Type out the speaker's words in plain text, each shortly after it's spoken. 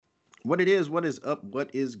What it is, what is up, what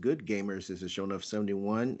is good, gamers? This is Shonuff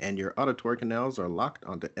 71, and your auditory canals are locked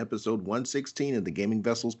onto episode 116 of the Gaming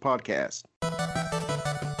Vessels podcast.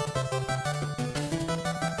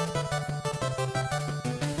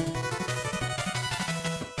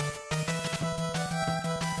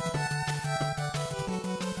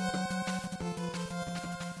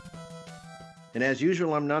 And as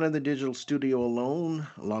usual, I'm not in the digital studio alone.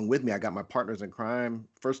 Along with me, I got my partners in crime.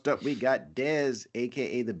 First up, we got Dez,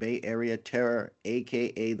 aka the Bay Area Terror,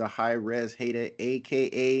 aka the High Res Hater,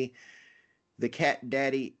 aka the Cat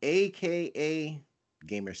Daddy, aka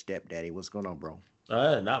Gamer Stepdaddy. What's going on, bro?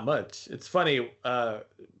 Not much. It's funny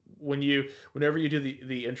whenever you do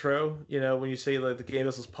the intro, when you say like the Game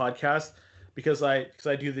Vessels podcast, because I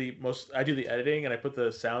do the editing and I put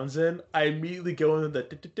the sounds in, I immediately go into the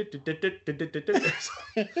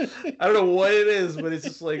I don't know what it is, but I'm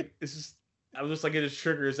just like it just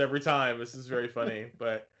triggers every time. This is very funny,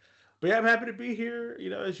 but yeah, I'm happy to be here.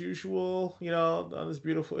 As usual. On this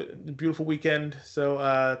beautiful weekend.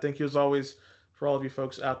 So thank you as always for all of you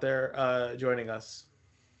folks out there joining us.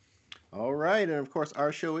 All right, and of course,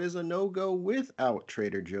 our show is a no-go without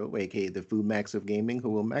Trader Joe, aka the Food Max of Gaming, who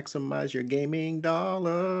will maximize your gaming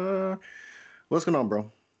dollar. What's going on,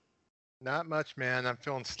 bro? Not much, man. I'm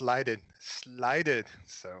feeling slighted.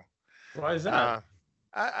 So why is that?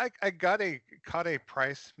 I caught a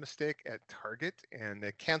price mistake at Target, and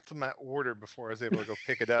they canceled my order before I was able to go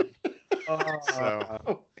pick it up.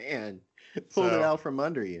 Oh man, pulled it out from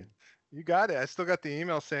under you. You got it. I still got the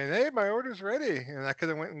email saying, "Hey, my order's ready," and I could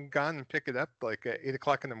have went and gone and picked it up like at 8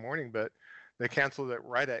 o'clock in the morning, but they canceled it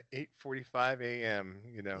right at 8:45 a.m.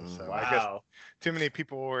 So wow. I guess too many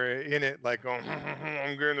people were in it, like going,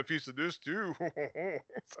 "I'm getting a piece of this too."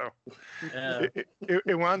 So yeah.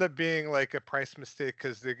 it wound up being like a price mistake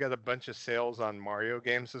because they got a bunch of sales on Mario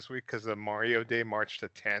games this week because of Mario Day, March the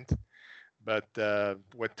 10th. But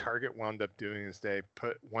what Target wound up doing is they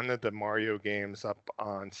put one of the Mario games up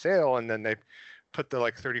on sale, and then they put the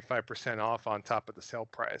like 35% off on top of the sale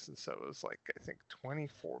price, and so it was like I think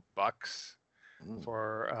 $24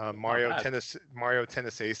 for Mario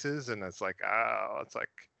Tennis Aces, and it's like I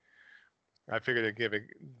figured I'd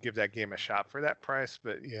give that game a shot for that price,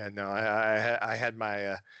 but yeah, no, I had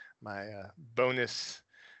my bonus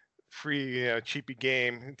free cheapy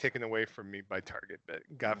game taken away from me by Target, but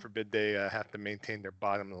God forbid they have to maintain their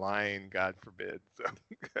bottom line. God forbid. So.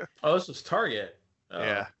 Oh, this was Target.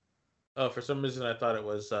 Yeah. Oh, for some reason I thought it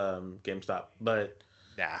was GameStop, but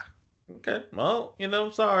nah. Okay, well,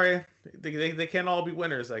 sorry, they can't all be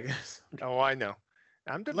winners, I guess. Oh, I know.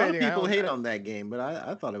 I'm debating. A lot of people hate on that game, but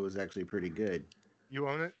I thought it was actually pretty good. You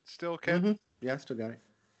own it still, Ken? Mm-hmm. Yeah, I still got it.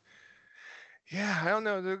 Yeah, I don't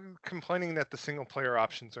know. They're complaining that the single player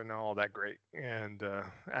options are not all that great, and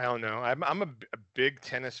I don't know. I'm a big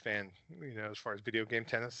tennis fan, as far as video game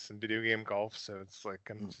tennis and video game golf. So it's like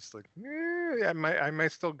I'm just like, I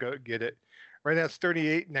might still go get it. Right now it's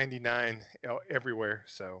 $38.99 everywhere.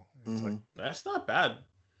 So it's like that's not bad.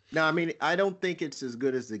 No, I mean I don't think it's as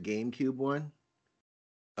good as the GameCube one.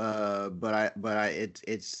 But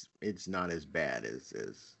it's not as bad as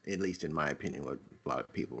at least in my opinion what a lot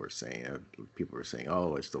of people were saying. People were saying,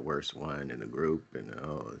 "Oh, it's the worst one in the group," and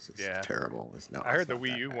 "Oh, it's terrible." It's not. I heard the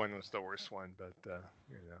Wii U one was the worst one, but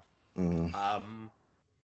I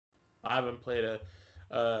haven't played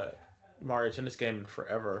a Mario Tennis game in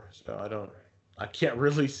forever, so I can't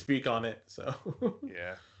really speak on it. So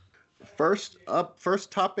yeah. First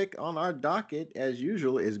topic on our docket, as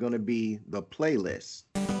usual, is going to be the playlist.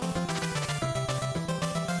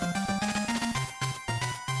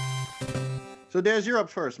 So, Des, you're up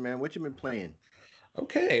first, man. What you been playing?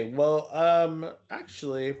 Okay, well,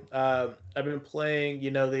 actually, I've been playing,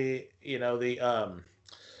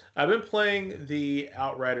 I've been playing the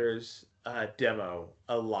Outriders demo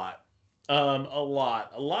a lot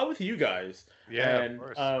with you guys. Yeah, and of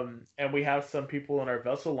course. And we have some people in our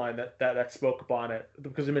vessel line that spoke upon it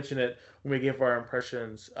because we mentioned it when we gave our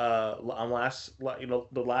impressions on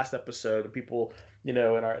the last episode. And people in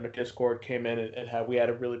our Discord came in and we had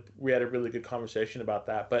a really good conversation about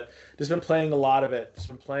that. But just been playing a lot of it. Just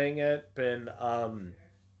been playing it. Been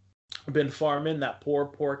farming that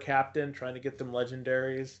poor captain, trying to get them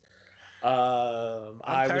legendaries.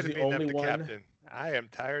 I was the only one. Captain. I am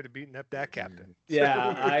tired of beating up that captain.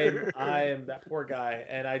 Yeah, I am that poor guy,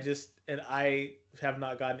 and I have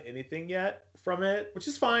not gotten anything yet from it, which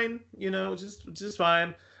is fine. Which is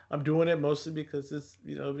fine. I'm doing it mostly because it's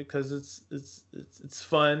it's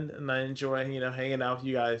fun and I enjoy hanging out with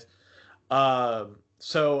you guys.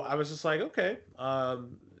 So I was just like, okay,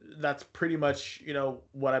 that's pretty much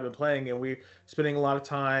what I've been playing, and we're spending a lot of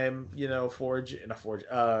time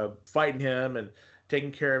fighting him and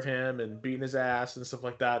taking care of him and beating his ass and stuff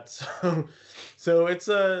like that. So it's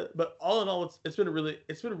but all in all, it's been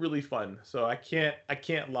really fun. So I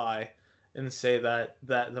can't lie and say that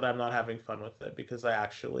I'm not having fun with it, because I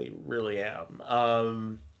actually really am.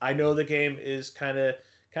 I know the game is kind of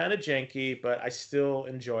janky, but I still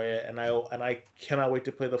enjoy it, and I cannot wait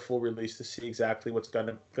to play the full release to see exactly what's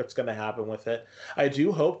gonna happen with it. I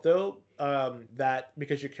do hope though, that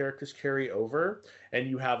because your characters carry over and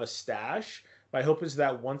you have a stash, my hope is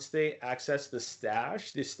that once they access the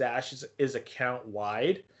stash is account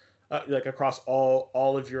wide, like across all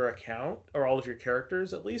of your account, or all of your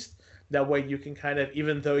characters at least. That way you can kind of,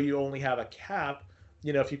 even though you only have a cap,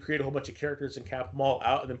 if you create a whole bunch of characters and cap them all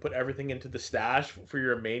out and then put everything into the stash for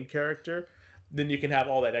your main character, then you can have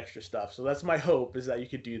all that extra stuff. So that's my hope, is that you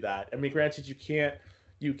could do that. I mean, granted, you can't.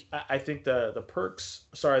 I think the perks,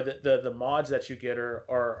 sorry, the mods that you get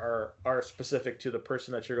are specific to the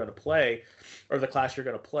person that you're going to play, or the class you're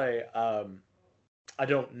going to play. I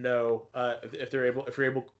don't know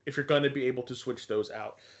if you're going to be able to switch those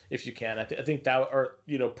out. If you can, I think that, or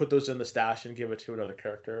put those in the stash and give it to another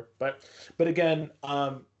character. But again,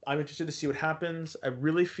 I'm interested to see what happens. I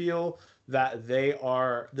really feel that they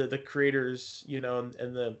are the creators,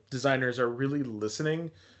 and the designers are really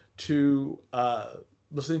listening to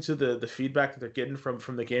the feedback that they're getting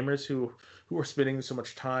from the gamers who are spending so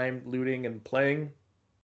much time looting and playing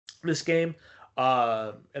this game.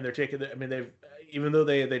 And they're taking I mean, they've, even though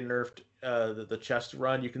they nerfed the chest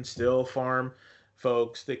run, you can still farm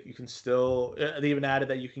folks. That you can still, they even added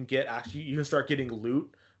that you can start getting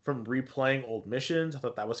loot from replaying old missions. I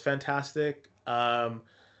thought that was fantastic. And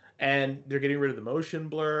they're getting rid of the motion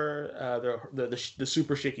blur, the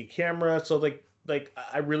super shaky camera. So like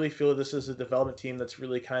I really feel this is a development team that's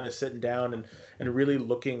really kind of sitting down and really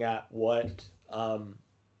looking at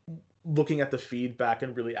looking at the feedback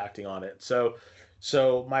and really acting on it.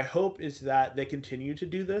 So my hope is that they continue to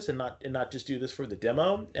do this, and not just do this for the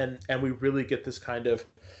demo, and we really get this kind of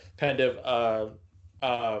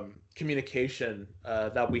communication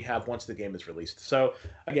that we have once the game is released. So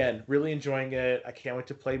again, really enjoying it. I can't wait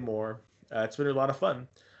to play more. It's been a lot of fun.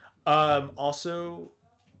 Also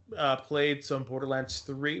played some Borderlands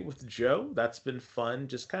 3 with Joe. That's been fun.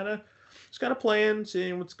 Just kind of playing,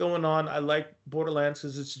 seeing what's going on. I like Borderlands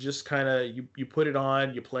because it's just kind of, you put it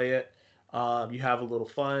on, you play it, you have a little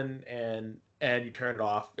fun, and you turn it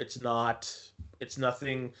off. It's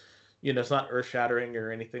nothing, it's not earth shattering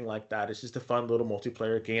or anything like that. It's just a fun little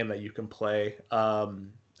multiplayer game that you can play.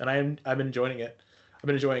 And I'm enjoying it. I've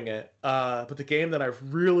been enjoying it. But the game that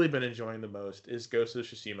I've really been enjoying the most is Ghost of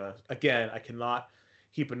Tsushima. Again, I cannot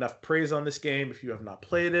heap enough praise on this game. If you have not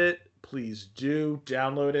played it, please do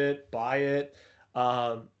download it, buy it.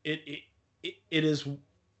 It's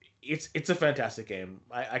a fantastic game.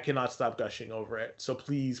 I cannot stop gushing over it. So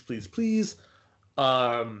please, please, please,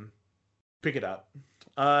 pick it up.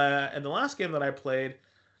 And the last game that I played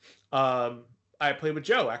with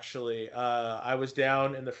Joe, actually. I was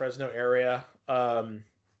down in the Fresno area, in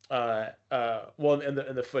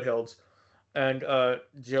the foothills, and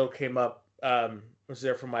Joe came up. Was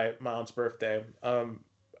there for my aunt's birthday.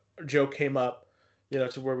 Joe came up,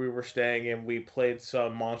 to where we were staying, and we played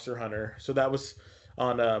some Monster Hunter. So that was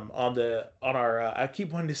on our I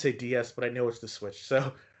keep wanting to say DS, but I know it's the Switch.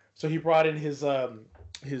 So he brought in his Monster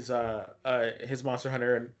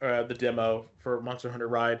Hunter and the demo for Monster Hunter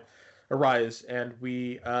Rise, and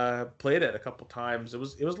we played it a couple times. It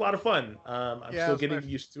was a lot of fun. I'm still getting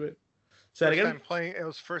used to it. Say that again? It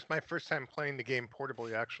was my first time playing the game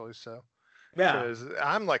portably, actually. So yeah, because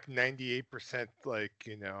I'm like 98%, like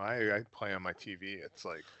I play on my TV. It's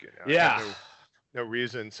like yeah. I have no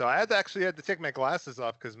reason. So I had to take my glasses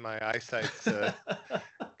off because my eyesight's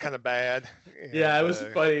kind of bad. And, yeah, it was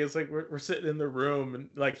funny. It's like we're sitting in the room, and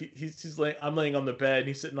like he's laying, I'm laying on the bed, and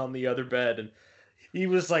he's sitting on the other bed, and he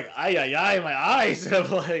was like, "Ay, my eyes." And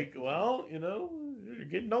I'm like, "Well, you're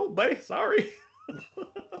getting old, buddy. Sorry."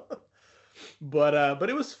 But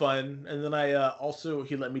it was fun. And then I also,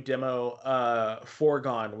 he let me demo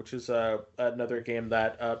Foregone, which is another game,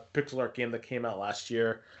 that pixel art game that came out last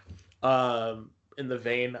year, in the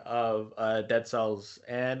vein of Dead Cells,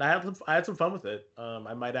 and I had some fun with it.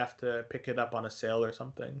 I might have to pick it up on a sale or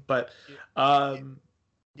something, but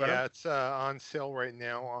it's on sale right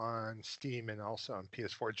now on Steam and also on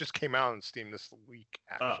PS4. It just came out on Steam this week,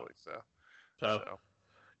 actually. So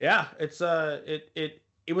yeah, it's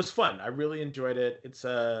it was fun. I really enjoyed it. It's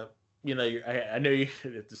I know you.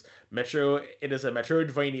 It's Metro. It is a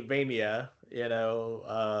Metroidvania.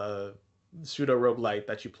 pseudo roguelite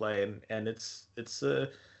that you play, and it's a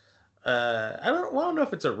I don't know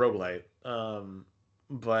if it's a roguelite,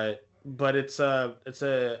 but it's a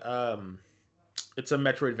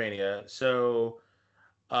Metroidvania. So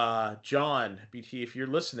John BT, if you're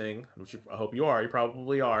listening, which I hope you are, you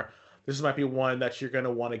probably are. This might be one that you're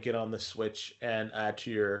gonna want to get on the Switch and add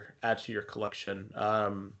to your collection.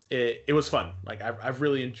 It was fun. Like I've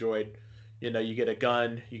really enjoyed. You know, you get a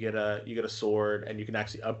gun, you get a sword, and you can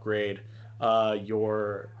actually upgrade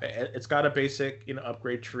your. It's got a basic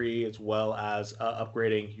upgrade tree as well as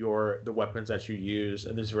upgrading the weapons that you use,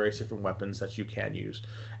 and there's various different weapons that you can use,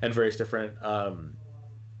 and various different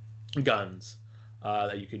guns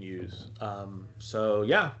that you can use. So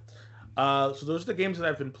yeah, so those are the games that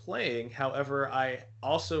I've been playing. However, I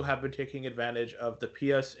also have been taking advantage of the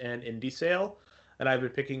PSN indie sale, and I've been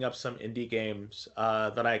picking up some indie games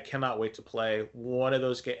that I cannot wait to play. A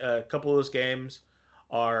couple of those games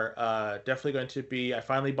are definitely going to be. I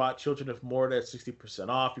finally bought Children of Morta at 60%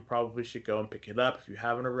 off. You probably should go and pick it up if you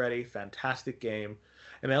haven't already. Fantastic game.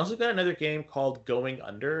 And I also got another game called Going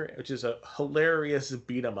Under, which is a hilarious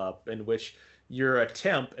beat 'em up in which you're a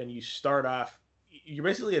temp and you start off. You're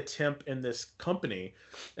basically a temp in this company,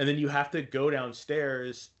 and then you have to go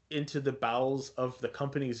downstairs into the bowels of the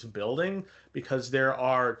company's building because there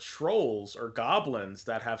are trolls or goblins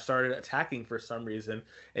that have started attacking for some reason,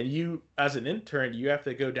 and you, as an intern, you have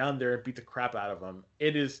to go down there and beat the crap out of them.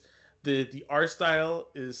 It is the art style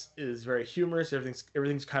is very humorous.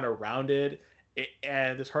 Everything's kind of rounded.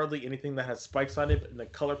 And there's hardly anything that has spikes on it. And the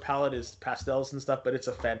color palette is pastels and stuff, but it's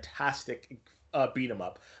a fantastic beat 'em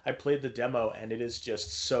up. I played the demo and it is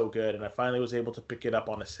just so good, and I finally was able to pick it up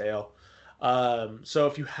on a sale. So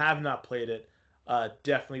if you have not played it,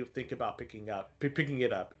 definitely think about picking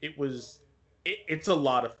it up. It's a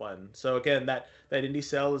lot of fun. So again, that indie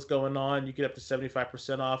sale is going on. You get up to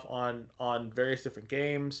 75% off on various different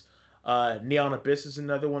games. Neon Abyss is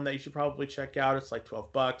another one that you should probably check out. It's like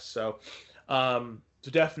 $12. So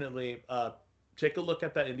definitely take a look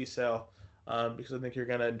at that indie sale because I think you're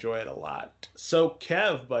gonna enjoy it a lot. So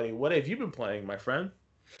Kev, buddy, what have you been playing, my friend?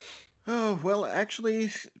 Oh, well, actually,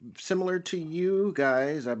 similar to you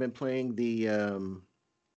guys, I've been playing the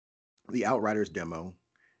Outriders demo,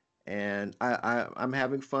 and I'm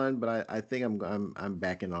having fun, but I think I'm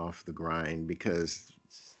backing off the grind because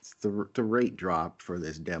the rate drop for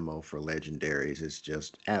this demo for legendaries is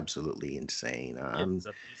just absolutely insane. It's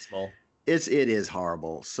abysmal. It is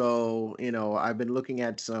horrible. So, I've been looking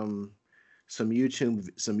at some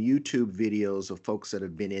YouTube videos of folks that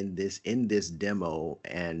have been in this demo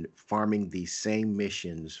and farming these same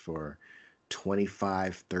missions for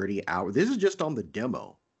 25, 30 hours. This is just on the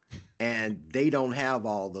demo. And they don't have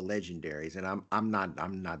all the legendaries, and I'm not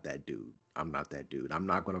that dude. I'm not that dude. I'm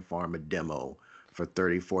not going to farm a demo for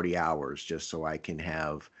 30, 40 hours just so I can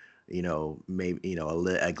have, maybe, a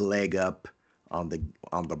leg up on the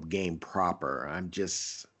game proper.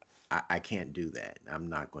 I can't do that. I'm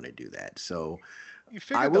not going to do that. So You I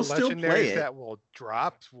figure the will still play legendaries it. that will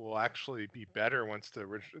drop will actually be better once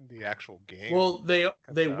the actual game. Well, they out.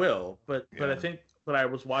 will, but I Yeah. think. But I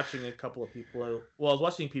was watching a couple of people. Well, I was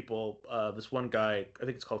watching people. This one guy, I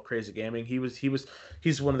think it's called Crazy Gaming.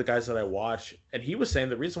 He's one of the guys that I watch, and he was saying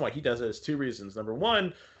the reason why he does it is two reasons. Number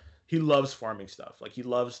one, he loves farming stuff. Like he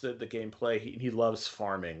loves the gameplay. He loves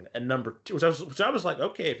farming. And number two, which I was like,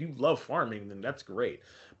 okay, if you love farming, then that's great.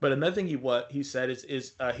 But another thing what he said is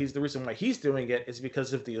he's the reason why he's doing it is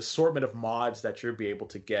because of the assortment of mods that you'll be able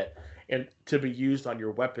to get and to be used on your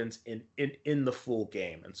weapons in the full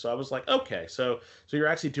game. And so I was like, okay, so you're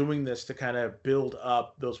actually doing this to kind of build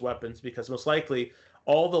up those weapons because most likely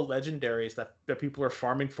all the legendaries that people are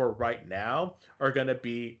farming for right now are going to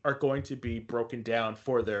be broken down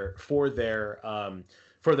for their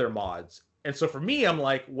mods. And so for me, I'm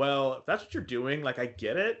like, well, if that's what you're doing, like I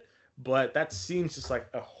get it, but that seems just like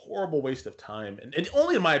a horrible waste of time, and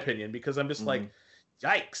only in my opinion, because I'm just like,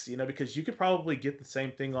 yikes, because you could probably get the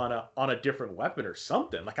same thing on a different weapon or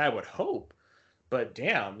something. Like I would hope, but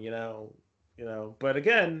damn, But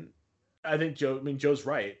again, I think Joe's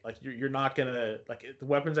right. Like you're not gonna like the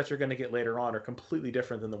weapons that you're gonna get later on are completely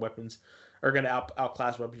different than the weapons are gonna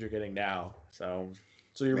outclass weapons you're getting now. So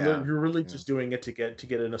you're really just doing it to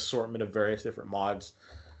get an assortment of various different mods.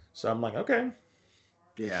 So I'm like, okay.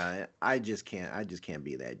 Yeah, I just can't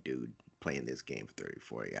be that dude playing this game for 30,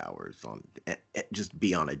 40 hours just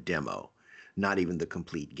be on a demo, not even the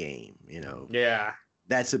complete game. Yeah.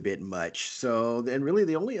 That's a bit much. So then really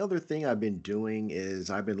the only other thing I've been doing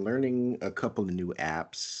is I've been learning a couple of new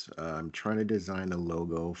apps. I'm trying to design a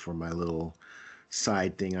logo for my little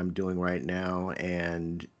side thing I'm doing right now,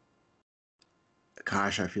 and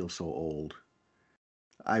Gosh, I feel so old.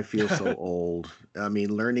 I feel so old. I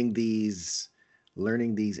mean, learning these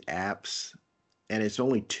apps, and it's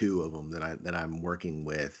only two of them that I'm working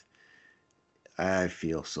with. I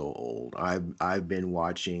feel so old. I've been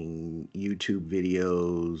watching YouTube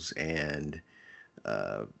videos and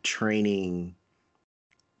training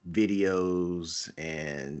videos,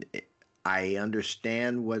 and I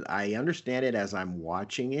understand it as I'm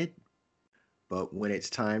watching it, but when it's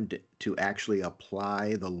time to actually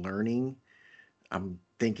apply the learning, I'm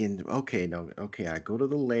thinking, okay, no, okay, I go to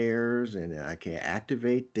the layers and I can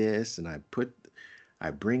activate this and I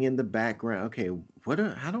bring in the background. Okay,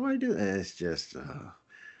 how do I do that? It's just,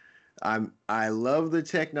 I love the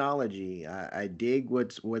technology. I dig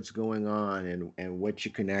what's going on and what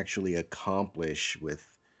you can actually accomplish with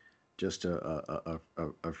just a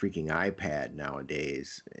freaking iPad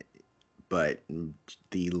nowadays. But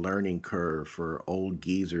the learning curve for old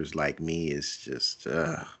geezers like me is just you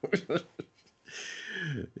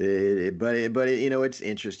know, it's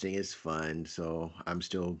interesting, it's fun, so I'm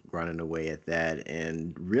still running away at that.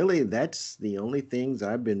 And really, that's the only things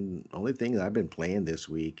I've been playing this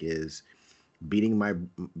week is beating my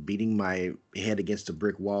beating my head against a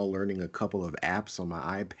brick wall, learning a couple of apps on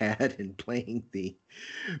my iPad, and playing the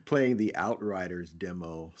Outriders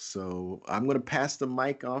demo. So I'm gonna pass the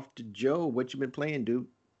mic off to Joe. What you been playing, dude?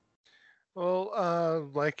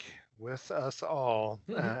 Well, like with us all,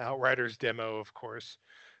 Outriders demo, of course.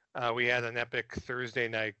 We had an epic Thursday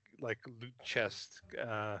night like loot chest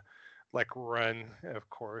like run. Of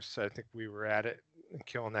course, I think we were at it and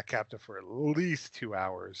killing that captain for at least 2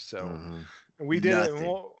 hours. So we did it. And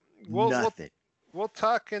Nothing. We'll Nothing. we'll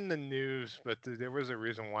talk in the news, but there was a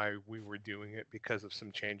reason why we were doing it because of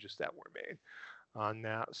some changes that were made on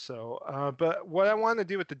that. So, but what I want to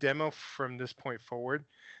do with the demo from this point forward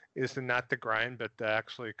is to not the grind, but to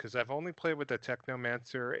actually, because I've only played with the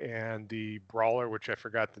Technomancer and the Brawler, which I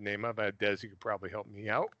forgot the name of. Des, you could probably help me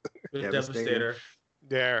out. Devastator.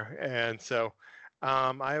 There, and so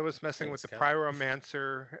I was messing with the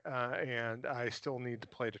Pyromancer, and I still need to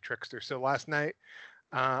play the Trickster. So last night,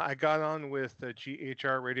 I got on with the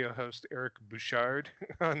GHR radio host Eric Bouchard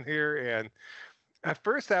on here, and at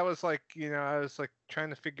first I was like, I was like trying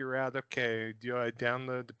to figure out, okay, do I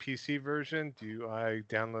download the PC version? Do I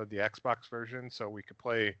download the Xbox version so we could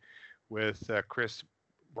play with Chris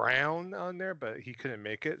Brown on there? But he couldn't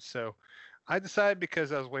make it, so I decided,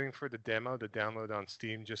 because I was waiting for the demo to download on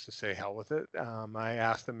Steam just to say hell with it. I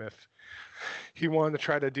asked him if he wanted to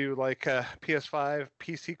try to do like a PS5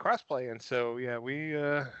 PC crossplay, and so yeah, we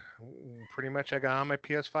pretty much, I got on my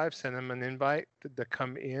PS5, sent him an invite to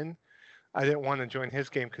come in. I didn't want to join his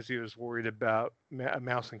game because he was worried about a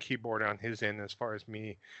mouse and keyboard on his end, as far as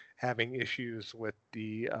me having issues with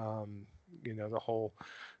the the whole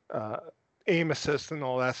aim assist and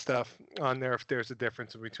all that stuff on there, if there's a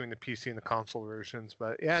difference between the PC and the console versions.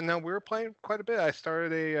 But yeah, no, we were playing quite a bit. I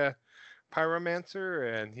started a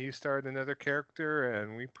Pyromancer, and he started another character,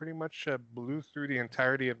 and we pretty much blew through the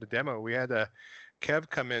entirety of the demo. We had Kev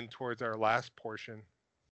come in towards our last portion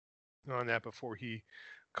on that before he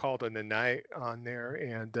called in the night on there,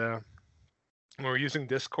 and we're using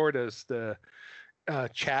Discord as the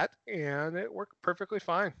chat, and it worked perfectly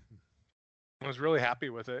fine. I was really happy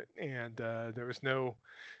with it, and there was no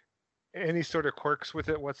any sort of quirks with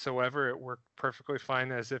it whatsoever. It worked perfectly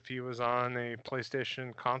fine as if he was on a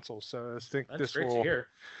PlayStation console. So I think this will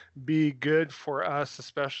be good for us,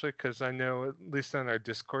 especially because I know, at least on our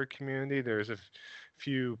Discord community, there's a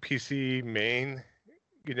few PC main,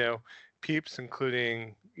 peeps,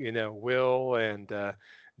 including Will and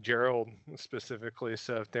Gerald specifically.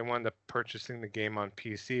 So if they wanted to purchasing the game on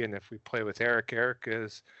PC, and if we play with Eric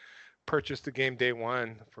is purchased the game day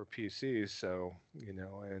one for PCs, so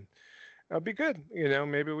and it'll be good.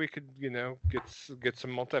 Maybe we could get some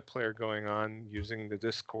multiplayer going on using the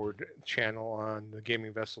Discord channel on the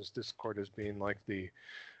Gaming Vessels Discord as being like the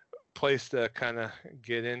place to kind of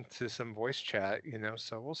get into some voice chat.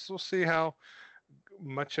 So we'll see how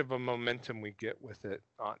much of a momentum we get with it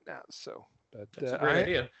on that. So, but that's a great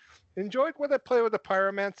idea. Enjoyed what I played with the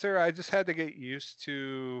Pyromancer. I just had to get used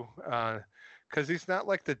to because he's not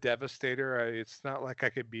like the Devastator. It's not like I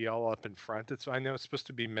could be all up in front. I know it's supposed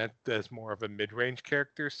to be meant as more of a mid-range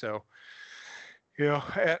character. So,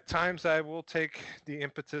 at times I will take the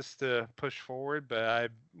impetus to push forward, but I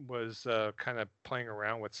was kind of playing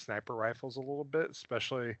around with sniper rifles a little bit,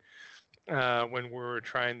 especially when we were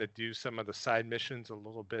trying to do some of the side missions a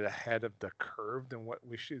little bit ahead of the curve than what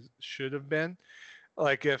we should have been.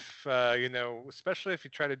 Like if, especially if you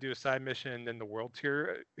try to do a side mission and then the world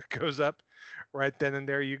tier goes up right then and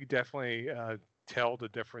there, you could definitely tell the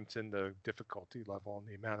difference in the difficulty level and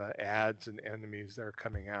the amount of ads and enemies that are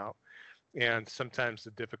coming out, and sometimes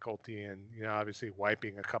the difficulty in, obviously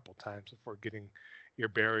wiping a couple times before getting your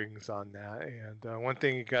bearings on that. And one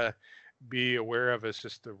thing you gotta be aware of is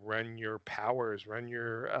just to run your powers, run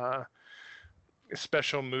your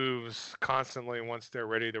special moves constantly once they're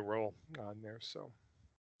ready to roll on there. So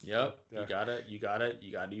yep, you gotta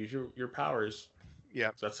use your powers.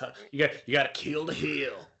 Yeah, so that's how you gotta kill to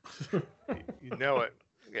heal. You know it.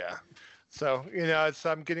 Yeah. So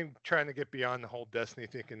I'm trying to get beyond the whole Destiny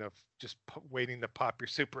thinking of just waiting to pop your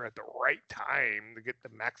super at the right time to get the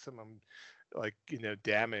maximum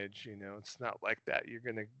damage. It's not like that. You're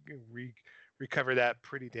gonna recover that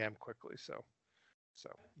pretty damn quickly.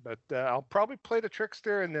 But I'll probably play the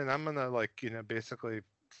Trickster, and then I'm gonna basically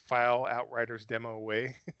file Outriders demo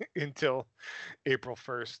away until April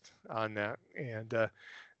 1st on that. And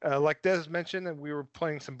like Des mentioned, and we were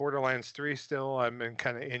playing some Borderlands 3 still. I'm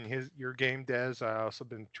kind of in your game, Des. I also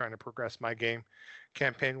been trying to progress my game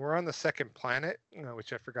campaign. We're on the second planet,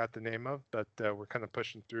 which I forgot the name of, but we're kind of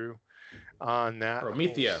pushing through on that.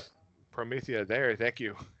 Promethea, there. Thank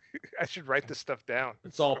you. I should write this stuff down.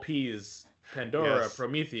 It's all P's. Pandora, yes.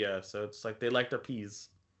 Promethea. So it's like they like their P's.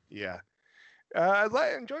 Yeah.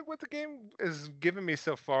 I enjoyed what the game is giving me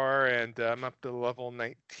so far, and I'm up to level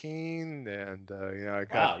 19, and I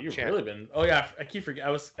got. Wow, you've really been. Oh yeah, I keep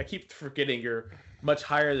forgetting you're much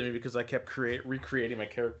higher than me because I kept recreating my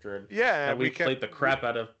character. And yeah, we played the crap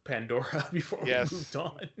out of Pandora before we moved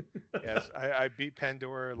on. Yes, I beat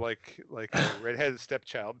Pandora like a redheaded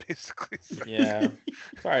stepchild, basically. So. Yeah,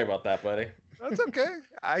 sorry about that, buddy. That's okay.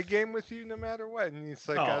 I game with you no matter what. And it's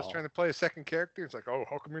like I was trying to play a second character. It's like, oh,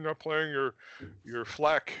 how come you're not playing your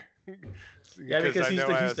Fleck? Yeah, because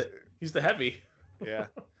he's the heavy. Yeah,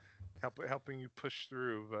 helping you push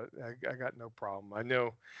through. But I got no problem. I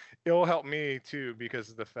know it'll help me too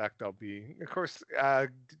because of the fact I'll be. Of course,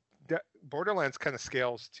 Borderlands kind of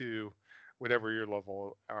scales to whatever your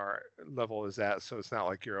level is at. So it's not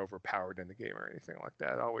like you're overpowered in the game or anything like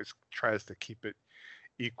that. It always tries to keep it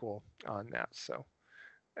equal on that. So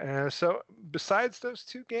besides those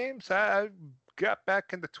two games, I got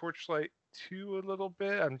back into Torchlight 2 a little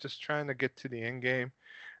bit. I'm just trying to get to the end game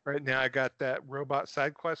right now. I got that robot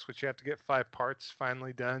side quest, which you have to get 5 parts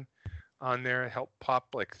finally done on there. It helped pop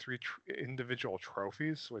like 3 individual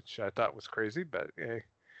trophies, which I thought was crazy, but hey,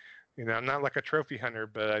 I'm not like a trophy hunter,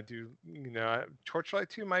 but I do,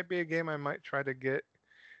 Torchlight 2 might be a game I might try to get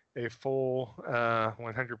a full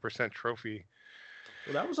 100% trophy.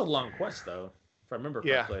 Well, that was a long quest, though, if I remember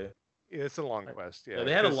correctly. Yeah, it's a long quest. Yeah,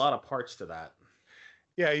 they had a lot of parts to that.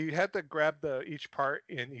 Yeah, you had to grab each part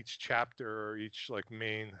in each chapter or each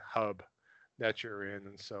main hub that you're in,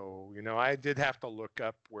 and so I did have to look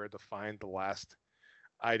up where to find the last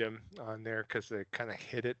item on there because they kind of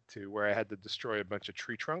hit it to where I had to destroy a bunch of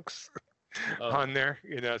tree trunks on there.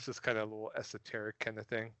 It's just kind of a little esoteric kind of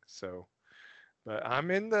thing. So. But I'm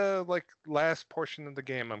in the last portion of the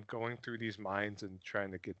game. I'm going through these mines and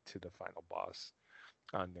trying to get to the final boss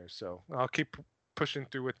on there. So I'll keep pushing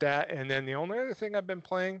through with that. And then the only other thing I've been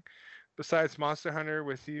playing besides Monster Hunter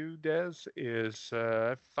with you, Des, is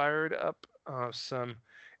I fired up some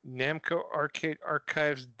Namco Arcade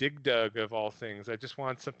Archives Dig Dug of all things. I just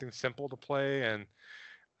wanted something simple to play, and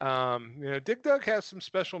Dig Dug has some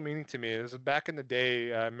special meaning to me. It was back in the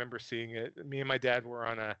day. I remember seeing it. Me and my dad were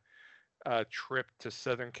on a trip to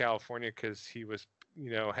Southern California because he was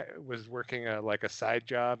working a side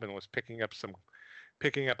job and was picking up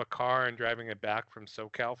a car and driving it back from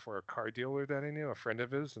SoCal for a car dealer that I knew, a friend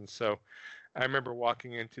of his. And so I remember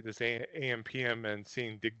walking into this AM/PM and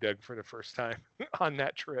seeing Dig Dug for the first time on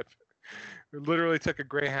that trip. We literally took a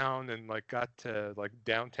Greyhound and got to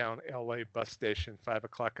downtown LA bus station 5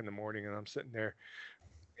 o'clock in the morning, and I'm sitting there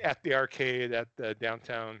at the arcade at the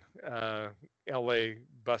downtown LA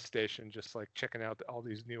bus station, just checking out all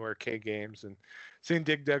these new arcade games and seeing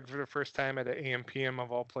Dig Dug for the first time at an AM/PM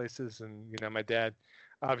of all places. And my dad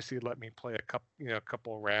obviously let me play a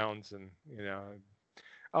couple of rounds, and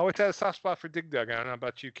I always had a soft spot for Dig Dug. I don't know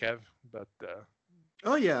about you, Kev, but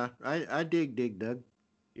oh yeah, I dig Dig Dug.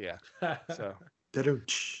 Yeah, so there you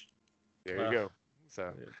go.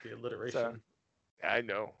 So the alliteration. I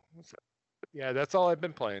know. So, yeah, that's all I've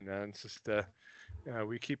been playing, man. It's just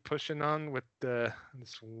we keep pushing on with this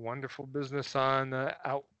wonderful business on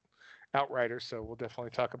Outriders. So we'll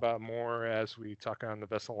definitely talk about more as we talk on the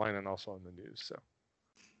vessel line and also on the news. So,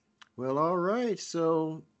 well, all right.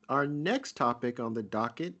 So our next topic on the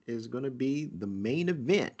docket is going to be the main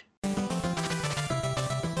event.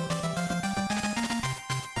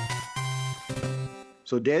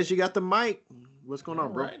 So, Des, you got the mic. What's going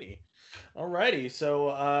on, bro? Alrighty. Alrighty,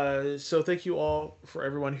 so thank you all for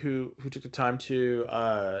everyone who took the time to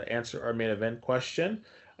answer our main event question.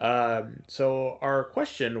 So our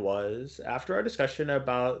question was after our discussion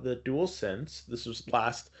about the DualSense. This was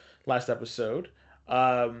last episode.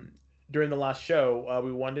 Um, During the last show,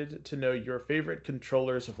 we wanted to know your favorite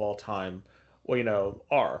controllers of all time. Well,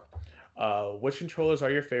 are which controllers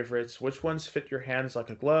are your favorites? Which ones fit your hands like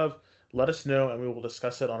a glove? Let us know, and we will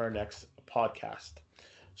discuss it on our next podcast.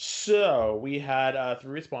 So we had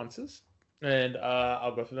three responses, and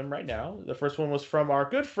I'll go through them right now. The first one was from our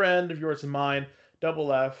good friend of yours and mine,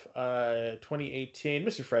 Double F, 2018,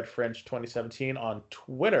 Mr. Fred French, 2017 on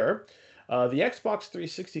Twitter. The Xbox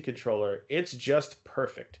 360 controller, it's just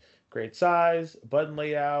perfect. Great size, button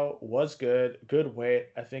layout was good, good weight.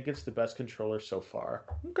 I think it's the best controller so far.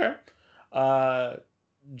 Okay. Uh,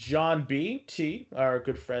 John B. T, our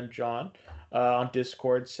good friend John, on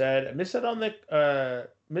Discord said, missed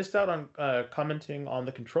out on commenting on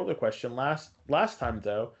the controller question last time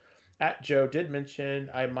though. At Joe did mention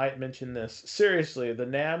I might mention this seriously. The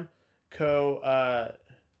Namco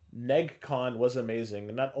NegCon was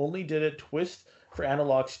amazing. Not only did it twist for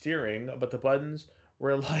analog steering, but the buttons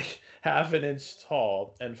were like half an inch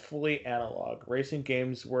tall and fully analog. Racing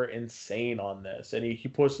games were insane on this, and he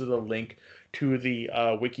posted a link to the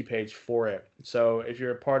wiki page for it. So if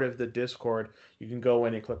you're a part of the Discord, you can go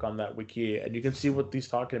in and click on that wiki, and you can see what he's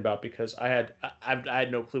talking about. Because I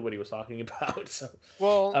had no clue what he was talking about. So,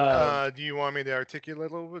 Well, do you want me to articulate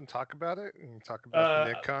a little bit and talk about it and talk about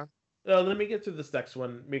the NegCon? let me get to this next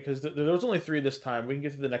one because there was only three this time. We can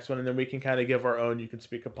get to the next one, and then we can kind of give our own. You can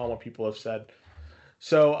speak upon what people have said.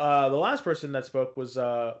 So the last person that spoke was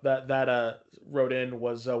that wrote in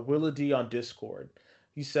was Willa D on Discord.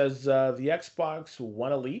 He says the Xbox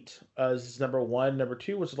One Elite is number one. Number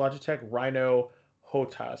two was Logitech Rhino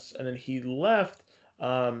HOTAS, and then he left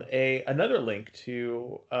a another link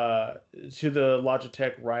to the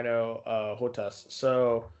Logitech Rhino HOTAS.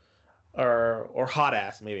 So or hot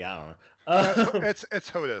ass maybe, I don't know. It's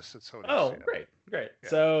HOTAS. It's HOTAS. Oh, yeah. Great. Yeah.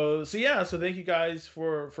 So thank you guys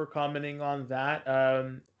for commenting on that.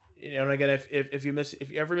 And again, if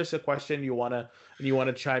you ever miss a question you wanna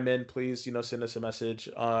chime in, please send us a message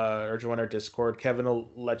or join our Discord. Kevin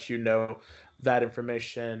will let you know that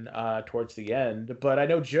information towards the end. But I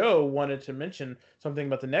know Joe wanted to mention something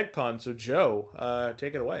about the NegCon, so Joe,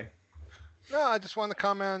 take it away. No, I just want to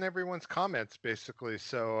comment on everyone's comments, basically.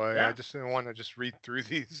 So I just didn't want to just read through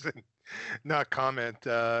these and not comment.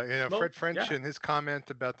 Fred French and his comment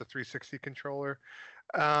about the 360 controller.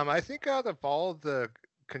 I think out of all the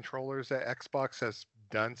controllers that Xbox has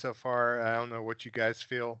done so far, I don't know what you guys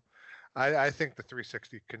feel. I think the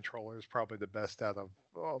 360 controller is probably the best out of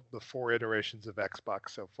all the four iterations of Xbox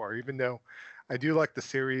so far, even though I do like the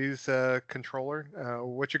Series controller.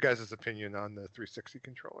 What's your guys' opinion on the 360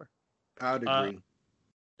 controller? I'd agree.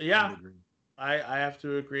 Yeah, I have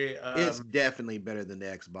to agree. It's definitely better than the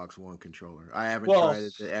Xbox One controller. I haven't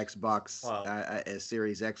tried the Xbox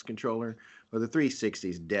Series X controller, but the 360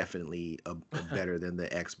 is definitely better than the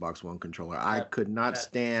Xbox One controller. I could not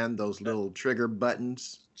stand those little trigger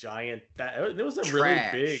buttons. Giant. It was a really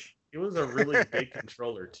big. It was a really big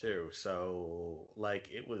controller too. So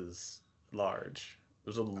it was large. It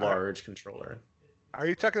was a large controller. Are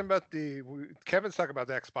you talking about Kevin's talking about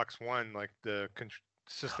the Xbox One, like the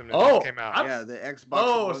system that came out? The Xbox.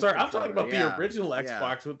 Oh, sorry, I'm talking about the original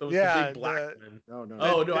Xbox with those big black men. No.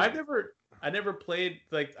 Oh no, I never played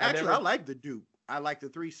Actually, I like the Duke. I like the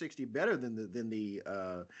 360 better than the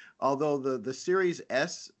although the Series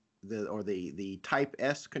S the Type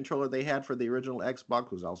S controller they had for the original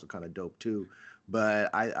Xbox was also kind of dope too, but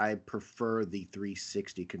I prefer the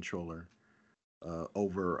 360 controller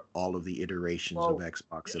over all of the iterations of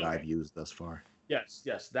Xbox that I've used thus far. Yes,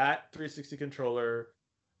 that 360 controller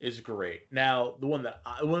is great. Now, the one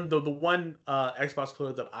Xbox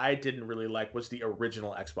controller that I didn't really like was the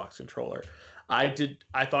original Xbox controller. I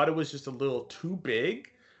thought it was just a little too big.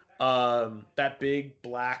 That big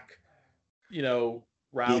black,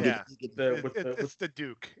 round. Yeah, it's the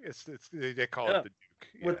Duke. They call it the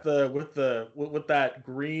Duke. Yeah. With that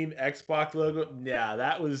green Xbox logo. Yeah,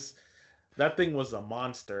 that thing was a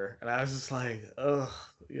monster, and I was just like, ugh,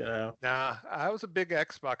 Nah, I was a big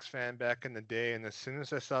Xbox fan back in the day, and as soon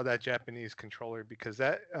as I saw that Japanese controller, because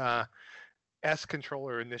that S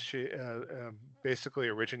controller basically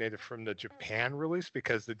originated from the Japan release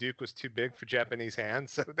because the Duke was too big for Japanese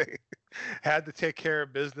hands, so they had to take care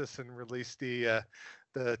of business and release the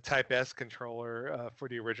Type S controller for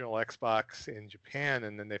the original Xbox in Japan,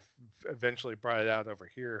 and then they eventually brought it out over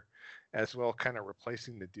here as well, kind of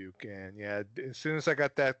replacing the Duke. And yeah, as soon as I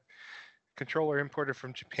got that controller imported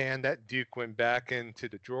from Japan. That Duke went back into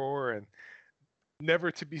the drawer and never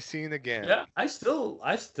to be seen again. Yeah, I still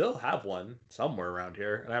have one somewhere around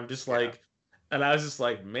here, and I'm just like, and I was just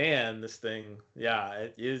like, man, this thing, yeah,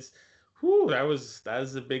 it is. Whew, that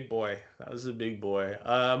is a big boy. That was a big boy.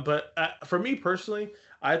 But for me personally,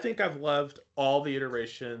 I think I've loved all the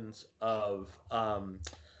iterations of.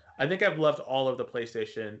 I think I've loved all of the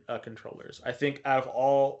PlayStation controllers. I think out of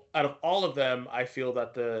all of them, I feel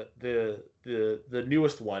that the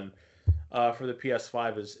newest one for the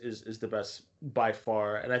PS5 is the best by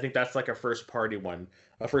far, and I think that's like a first party one,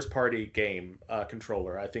 a first party game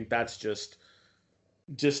controller. I think that's just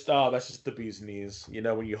that's just the bee's knees. You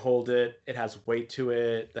know, when you hold it, it has weight to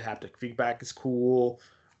it. The haptic feedback is cool.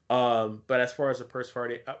 But as far as a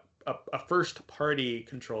first party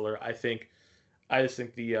controller, I just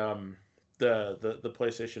think the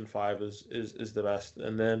PlayStation 5 is the best,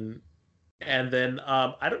 and then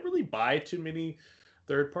I don't really buy too many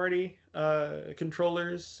third party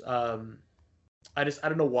controllers. I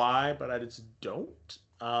don't know why, but I just don't.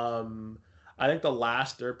 I think the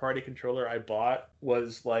last third party controller I bought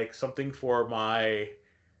was like something for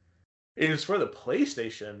it was for the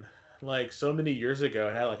PlayStation. Like so many years ago,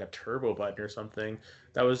 it had like a turbo button or something.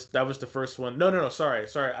 That was the first one. No, sorry.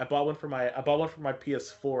 I bought one for my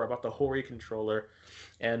PS4. I bought the Hori controller,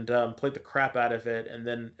 and played the crap out of it, and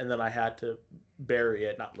then I had to bury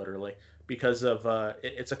it, not literally, because of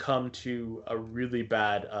it succumbed to a really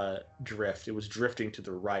bad drift. It was drifting to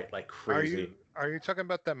the right like crazy. Are you talking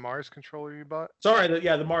about that Mars controller you bought? Sorry,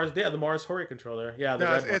 the Mars Hori controller. Yeah,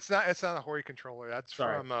 no, it's not a Hori controller. That's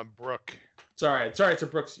from Brook. Sorry, it's a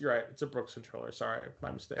Brooks. You're right. It's a Brooks controller. Sorry,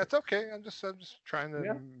 my mistake. That's okay. I'm just trying to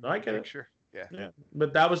I get make it. Sure. Yeah.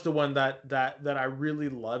 But that was the one that I really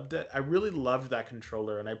loved it. I really loved that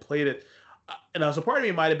controller, and I played it. And also, part of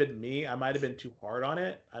me might have been me. I might have been too hard on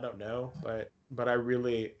it. I don't know, but I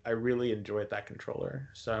really enjoyed that controller.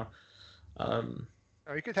 So,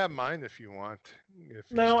 you could have mine if you want.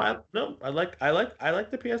 I like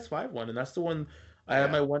the PS5 one, and that's the one. I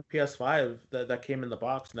have my one PS5 that came in the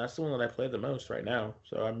box, and that's the one that I play the most right now.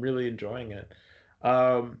 So I'm really enjoying it.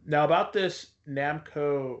 Now about this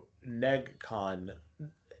Namco NegCon,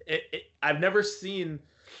 I had never seen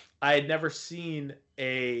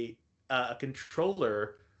a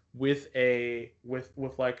controller with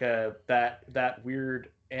like that weird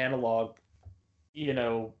analog,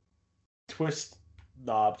 twist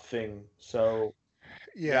knob thing. So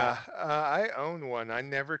I own one. I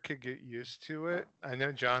never could get used to it. I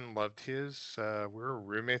know John loved his. We were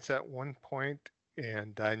roommates at one point,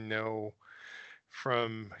 and I know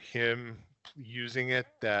from him using it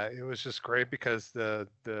that it was just great because the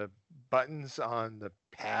buttons on the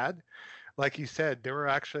pad, like you said, they were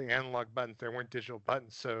actually analog buttons. They weren't digital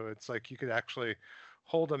buttons. So it's like you could actually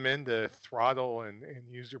hold them into throttle and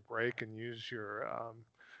use your brake and use your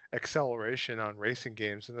acceleration on racing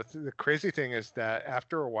games. And the crazy thing is that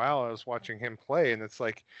after a while I was watching him play, and it's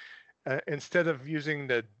like instead of using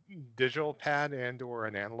the digital pad and or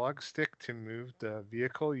an analog stick to move the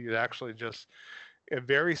vehicle, you'd actually just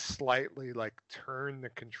very slightly like turn the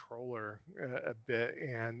controller a bit,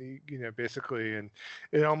 and basically, and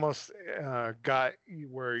it almost got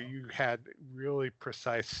where you had really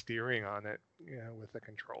precise steering on it with the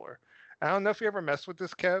controller. I don't know if you ever messed with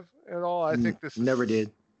this, Kev, at all. I think this never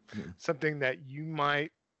did. Something that you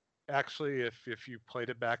might actually, if you played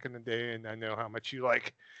it back in the day, and I know how much you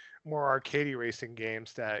like more arcadey racing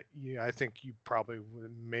games, that I think you probably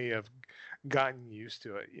may have gotten used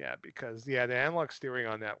to it. Yeah, because the analog steering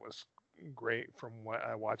on that was great from what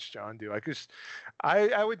I watched John do.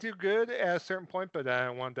 I would do good at a certain point, but I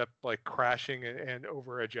wound up like crashing and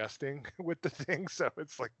over adjusting with the thing. So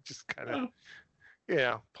it's like just kind of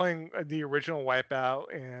playing the original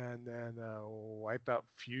Wipeout and then Wipeout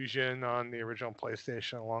Fusion on the original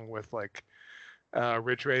PlayStation, along with like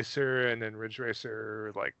Ridge Racer, and then Ridge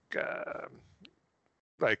Racer like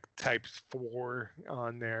Type 4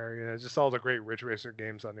 on there. Just all the great Ridge Racer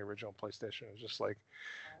games on the original PlayStation. It was just like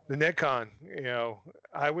the NegCon.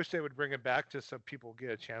 I wish they would bring it back just so people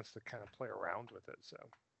get a chance to kind of play around with it. So,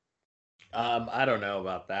 I don't know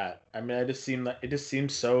about that. I mean, it just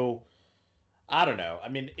seems so. I don't know. I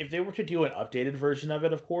mean, if they were to do an updated version of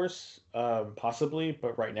it, of course, possibly.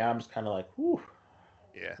 But right now, I'm just kind of like, whew.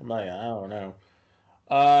 Yeah. I'm like, I don't know.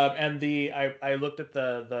 And I looked at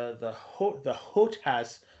the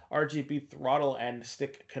HOTAS RGB throttle and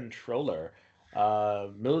stick controller,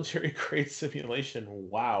 military grade simulation.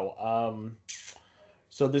 Wow.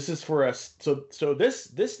 So this is for us. So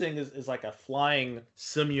this thing is like a flying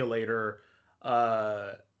simulator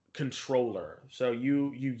controller. So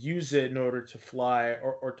you use it in order to fly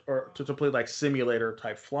or to play like simulator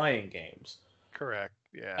type flying games. Correct.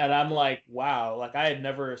 Yeah. And I'm like, wow, like I had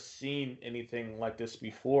never seen anything like this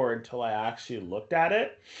before until I actually looked at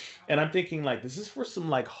it. And I'm thinking like this is for some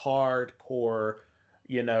like hardcore,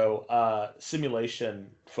 simulation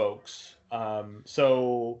folks.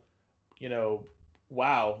 So, you know,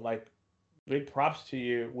 wow, like big props to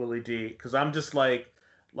you, Willie D, because I'm just like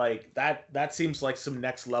that seems like some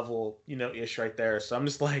next level, ish right there. So I'm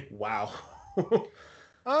just like, wow.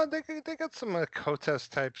 They got some HOTAS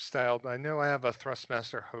type style. I know I have a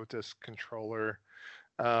Thrustmaster HOTAS controller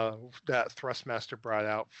that Thrustmaster brought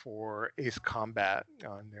out for Ace Combat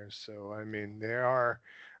on there. So I mean, there are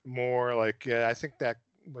more like I think that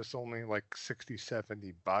was only like 60,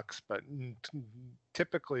 $70, but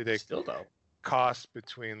typically they Still though. cost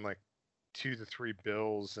between like $2 to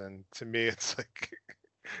 $3, and to me it's like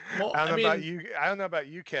Well, I I don't know about mean, you. I don't know about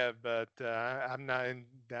you, Kev, but I'm not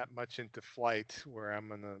that much into flight where I'm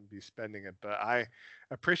gonna be spending it. But I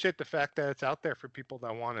appreciate the fact that it's out there for people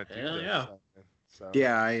that want to do hell this. yeah. So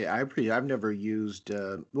Yeah, I've never used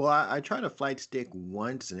well, I tried a flight stick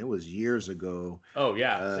once and it was years ago. Oh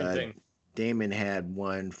yeah, same Uh thing. Damon had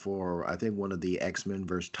one for I think one of the X-Men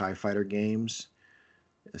versus TIE Fighter games.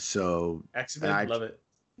 So and X-Men, I love it.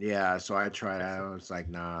 yeah, so I tried I Excellent. was like,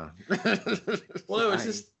 nah. Well, it was I,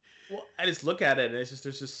 just I just look at it and it's just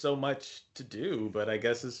there's just so much to do, but I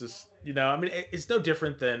guess it's just I mean it's no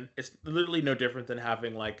different than it's literally no different than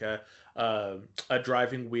having like a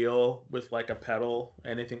driving wheel with like a pedal,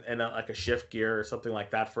 anything and like a shift gear or something like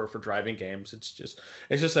that for driving games. It's just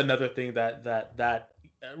another thing that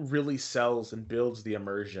really sells and builds the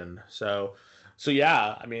immersion. So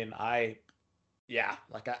yeah, I mean yeah,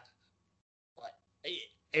 like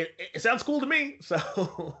it sounds cool to me.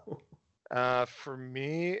 So for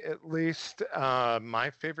me, at least, my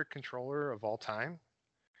favorite controller of all time,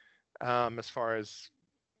 as far as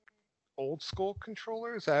old school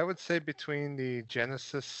controllers, I would say between the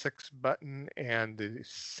Genesis 6-button and the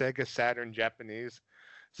Sega Saturn Japanese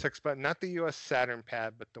 6-button, not the US Saturn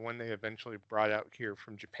pad, but the one they eventually brought out here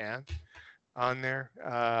from Japan on there.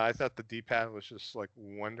 I thought the D-pad was just like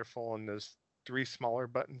wonderful, and those 3 smaller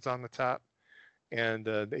buttons on the top and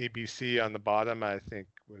the ABC on the bottom, I think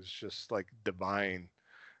was just like divine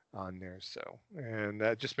on there. So, and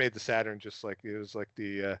that just made the Saturn just like it was like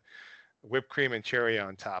the whipped cream and cherry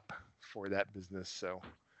on top for that business. So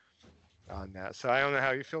on that. So I don't know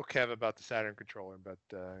how you feel, Kev, about the Saturn controller, but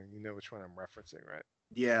you know which one I'm referencing, right?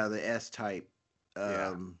 yeah, the S type.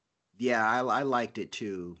 Yeah. Yeah, I liked it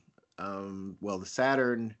too. Well, the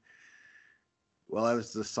Saturn. Well, that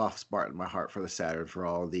was the soft spot in my heart for the Saturn for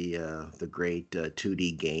all the great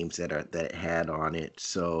 2D games that it had on it.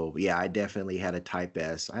 So yeah, I definitely had a Type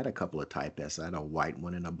S. I had a couple of Type S. I had a white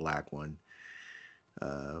one and a black one.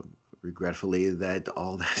 Uh, Regretfully, that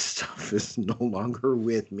all that stuff is no longer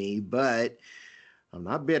with me, but I'm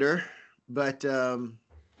not bitter. But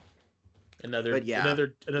another but yeah,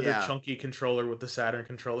 another another yeah. chunky controller with the Saturn It,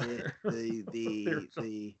 controller. the They're the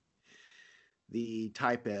so- the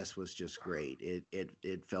Type S was just great.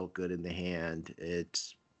 It felt good in the hand.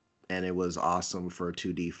 And it was awesome for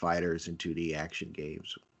 2D fighters and 2D action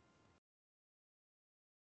games.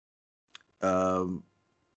 Um,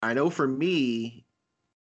 I know for me,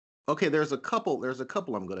 okay, there's a couple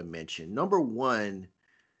I'm going to mention. Number one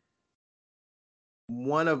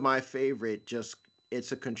of my favorite, just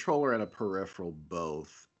it's a controller and a peripheral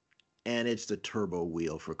both, and it's the Turbo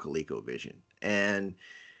Wheel for ColecoVision. And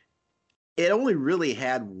it only really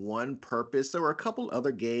had one purpose. There were a couple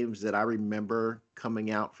other games that I remember coming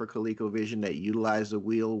out for ColecoVision that utilized the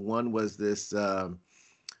wheel. One was this uh,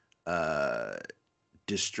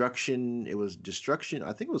 Destruction. It was Destruction.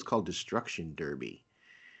 I think it was called Destruction Derby,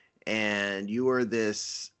 and you were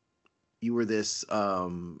this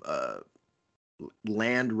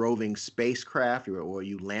land roving spacecraft, or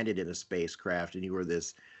you landed in a spacecraft, and you were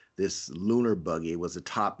this lunar buggy. It was a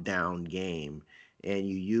top down game, and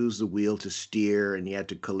you use the wheel to steer, and you had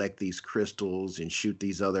to collect these crystals and shoot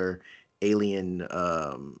these other alien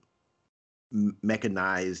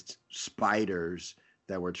mechanized spiders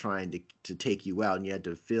that were trying to take you out, and you had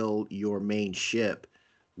to fill your main ship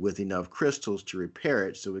with enough crystals to repair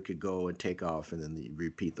it so it could go and take off, and then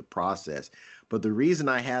repeat the process. But the reason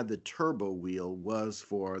I had the Turbo Wheel was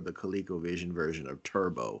for the ColecoVision version of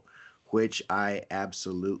Turbo, which I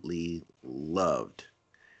absolutely loved.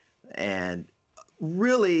 And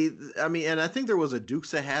really, I mean, and I think there was a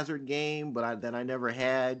Dukes of Hazzard game, that I never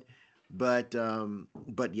had. But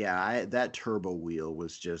yeah, that Turbo Wheel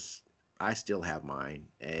was just. I still have mine.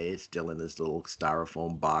 It's still in this little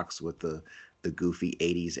styrofoam box with the goofy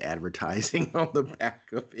 80s advertising on the back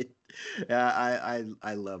of it.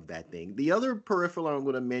 I love that thing. The other peripheral I'm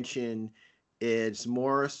going to mention is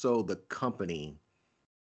more so the company,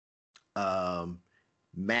 Mad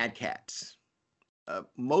Catz.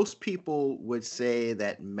 Most people would say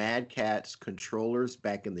that Mad Catz controllers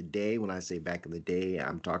back in the day, when I say back in the day,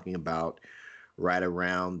 I'm talking about right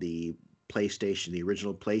around the PlayStation, the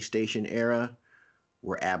original PlayStation era,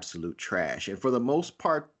 were absolute trash. And for the most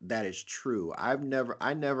part, that is true. I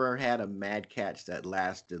never had a Mad Catz that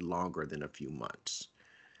lasted longer than a few months.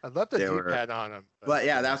 I love the There were, D-pad on them. but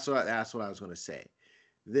yeah, that's what I was going to say.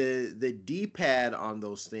 The D-pad on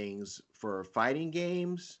those things for fighting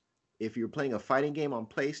games, if you're playing a fighting game on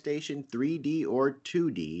PlayStation 3D or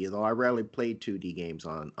 2D, though I rarely played 2D games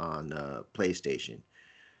on PlayStation,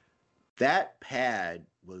 that pad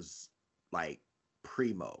was like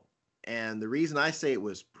primo. And the reason I say it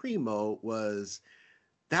was primo was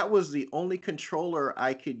that was the only controller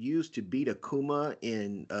I could use to beat Akuma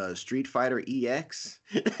in Street Fighter EX.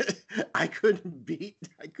 I couldn't beat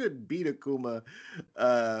Akuma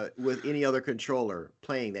with any other controller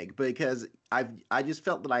playing that because I just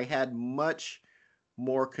felt that I had much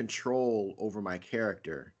more control over my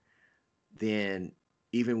character than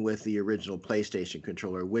even with the original PlayStation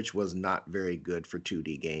controller, which was not very good for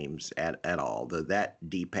 2D games at all. That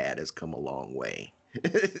D-pad has come a long way.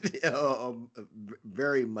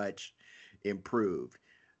 Very much improved.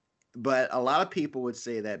 But a lot of people would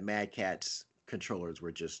say that Mad Catz controllers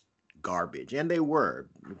were just garbage, and they were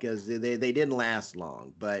because they didn't last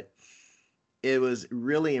long. But it was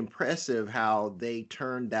really impressive how they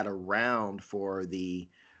turned that around for the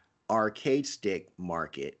arcade stick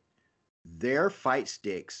market. Their fight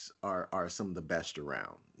sticks are some of the best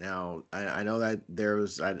around. Now, I know that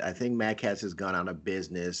I think Mad Catz has gone out of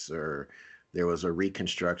business, or there was a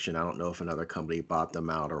reconstruction. I don't know if another company bought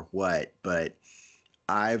them out or what, but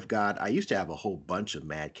I used to have a whole bunch of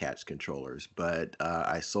Mad Catz controllers, but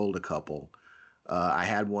I sold a couple. I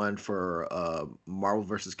had one for Marvel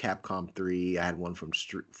vs. Capcom 3. I had one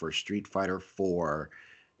for Street Fighter 4,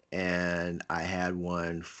 and I had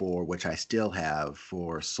one for, which I still have,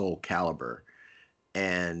 for Soul Calibur.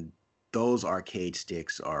 And those arcade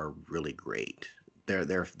sticks are really great.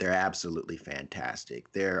 They're absolutely fantastic.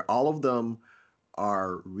 All of them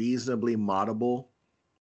are reasonably moddable.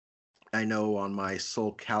 I know on my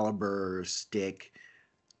Soul Calibur stick,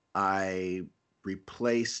 I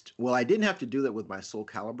I didn't have to do that with my Soul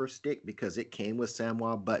Calibur stick because it came with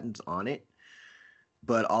Sanwa buttons on it.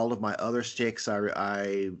 But all of my other sticks,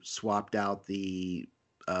 I swapped out the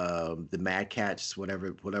Mad Catz,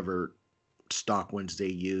 whatever stock ones they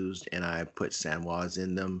used, and I put Sanwas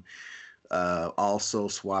in them. Also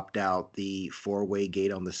swapped out the 4-way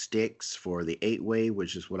gate on the sticks for the 8-way,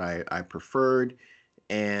 which is what I preferred.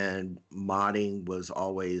 And modding was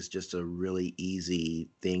always just a really easy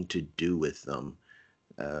thing to do with them.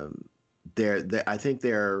 I think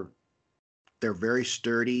they're very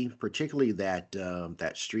sturdy, particularly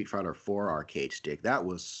that Street Fighter 4 arcade stick. That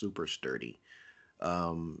was super sturdy,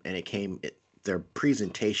 and their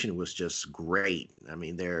presentation was just great. I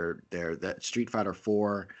mean, that Street Fighter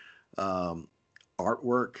 4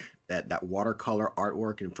 artwork, that watercolor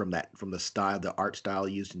artwork, and from the art style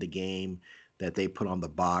used in the game that they put on the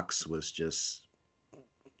box was just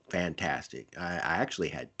fantastic. I actually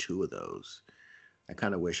had 2 of those. I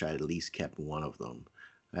kind of wish I had at least kept one of them.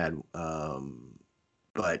 I had,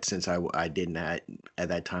 but since I didn't at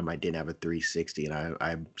that time I didn't have a 360, and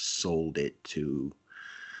I sold it to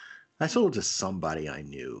somebody I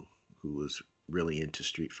knew who was really into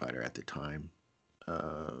Street Fighter at the time.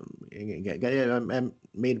 I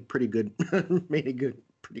made a pretty good pretty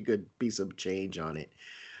good piece of change on it.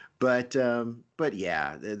 But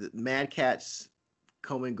yeah, the Mad Catz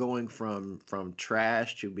going from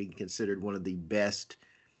trash to being considered one of the best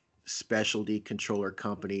specialty controller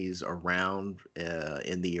companies around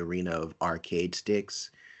in the arena of arcade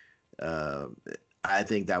sticks. I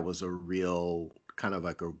think that was a real kind of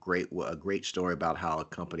like a great story about how a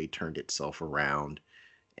company turned itself around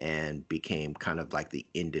and became kind of like the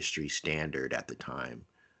industry standard at the time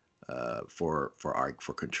for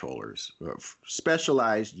controllers.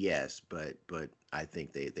 Specialized, yes, but I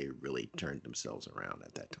think they really turned themselves around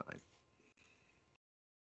at that time.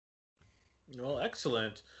 Well,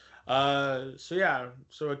 excellent.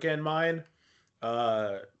 So again, mine,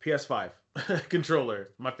 PS5 controller,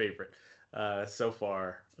 my favorite so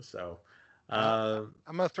far. So I'm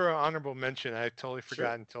gonna throw an honorable mention. I totally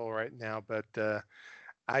forgot until right now, but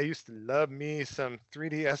I used to love me some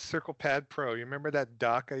 3DS Circle Pad Pro. You remember that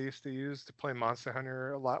dock I used to use to play Monster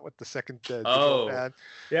Hunter a lot with the second digital Oh, pad?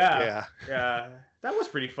 yeah, Yeah. yeah. That was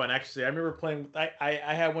pretty fun, actually. I remember playing.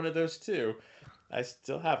 I had one of those too. I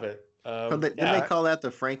still have it. Didn't they Yeah, call that the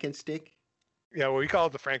Frankenstick? Yeah, well, we call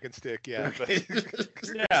it the Frankenstick, yeah. But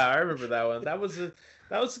yeah. I remember that one. That was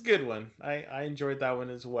a good one. I enjoyed that one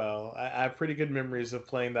as well. I have pretty good memories of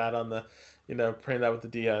playing that on the, playing that with the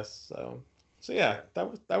DS. So yeah, that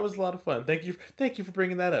was a lot of fun. Thank you for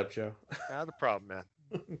bringing that up, Joe. not a problem,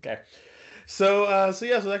 man. Okay. So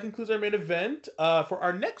yeah, so that concludes our main event. For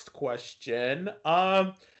our next question,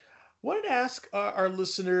 wanted to ask our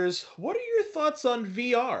listeners, what are your thoughts on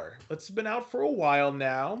VR? It's been out for a while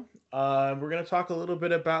now. We're going to talk a little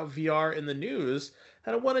bit about VR in the news,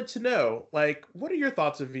 and I wanted to know, like, what are your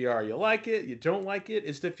thoughts of VR? You like it? You don't like it?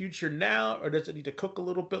 Is the future now, or does it need to cook a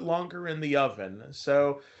little bit longer in the oven?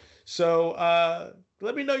 So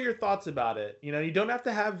let me know your thoughts about it. You don't have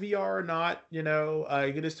to have VR or not. You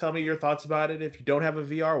can just tell me your thoughts about it. If you don't have a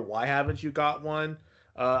VR, why haven't you got one?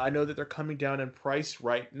 I know that they're coming down in price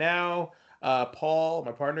right now. Paul,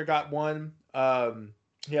 my partner, got one.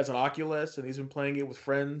 He has an Oculus, and he's been playing it with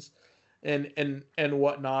friends and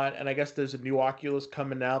whatnot. And I guess there's a new Oculus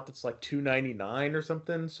coming out that's like $299 or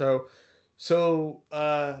something. So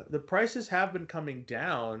the prices have been coming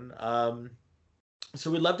down. So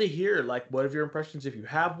we'd love to hear, like, what are your impressions if you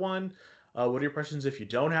have one? What are your impressions if you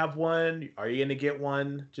don't have one? Are you gonna get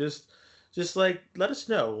one? Just like let us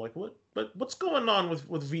know, like what's going on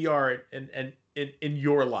with VR and in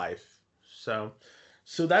your life. So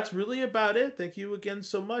that's really about it. Thank you again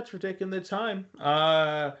so much for taking the time.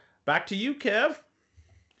 Back to you, Kev.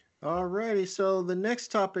 Alrighty, so the next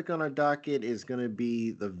topic on our docket is going to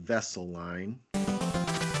be the vessel line.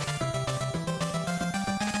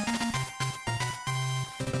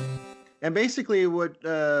 And basically, what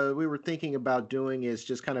we were thinking about doing is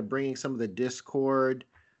just kind of bringing some of the Discord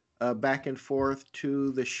back and forth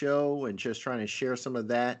to the show and just trying to share some of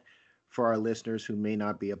that for our listeners who may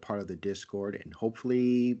not be a part of the Discord, and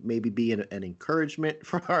hopefully maybe be an encouragement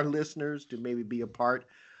for our listeners to maybe be a part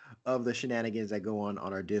of the shenanigans that go on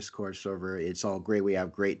our Discord server. It's all great. We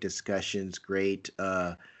have great discussions, great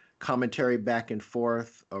commentary back and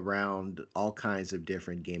forth around all kinds of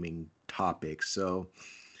different gaming topics. So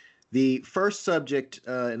the first subject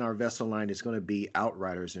in our vessel line is going to be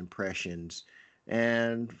Outriders impressions.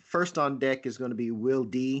 And first on deck is going to be Will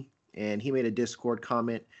D. And he made a Discord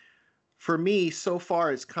comment. For me, so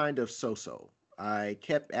far, it's kind of so-so. I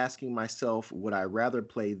kept asking myself, would I rather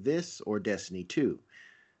play this or Destiny 2?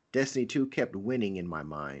 Destiny 2 kept winning in my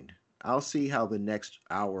mind. I'll see how the next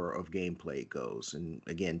hour of gameplay goes. And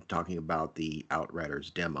again, talking about the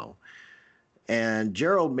Outriders demo. And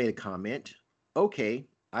Gerald made a comment. Okay,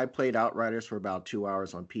 I played Outriders for about 2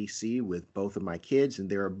 hours on PC with both of my kids, and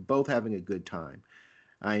they're both having a good time.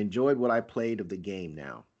 I enjoyed what I played of the game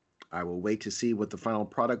now. I will wait to see what the final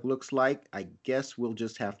product looks like. I guess we'll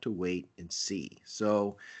just have to wait and see.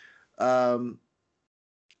 So, I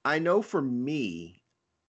know for me,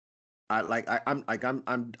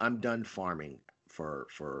 I'm done farming for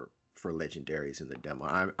legendaries in the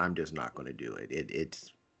demo. I'm just not going to do it.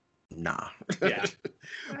 It's nah. Yeah.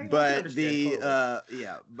 But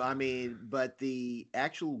but the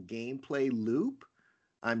actual gameplay loop,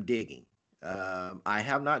 I'm digging. I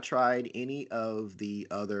have not tried any of the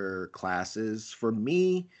other classes. For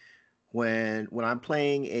me, when I'm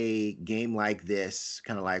playing a game like this,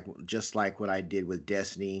 kind of like just like what I did with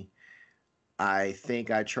Destiny, I think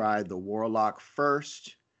I tried the Warlock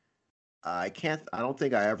first. I don't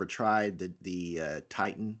think I ever tried the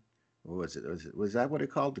Titan. What was it? Was that what it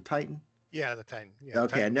called? The Titan? Yeah, the Titan. Yeah,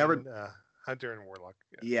 Okay, Titan I never. and, Hunter and Warlock.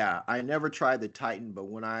 Yeah, I never tried the Titan, but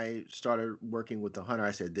when I started working with the Hunter, I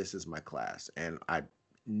said this is my class, and I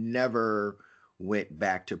never went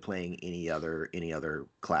back to playing any other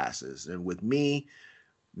classes. And with me,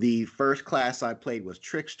 the first class I played was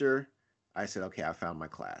Trickster. I said, okay, I found my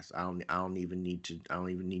class. I don't even need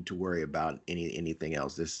to worry about anything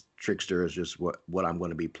else. This Trickster is just what I'm going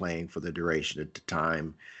to be playing for the duration of the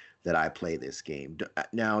time that I play this game.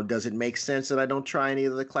 Now, does it make sense that I don't try any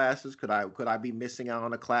of the classes? Could I be missing out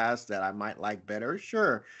on a class that I might like better?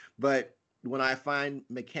 Sure. But when I find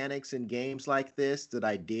mechanics in games like this that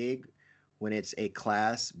I dig, when it's a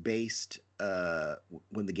class-based,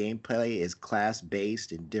 when the gameplay is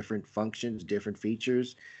class-based in different functions, different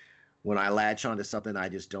features, when I latch onto something, I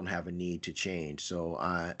just don't have a need to change. So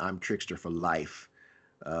I'm Trickster for life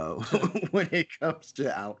when it comes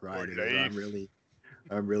to Outriders. I'm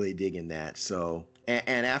I'm really digging that. So,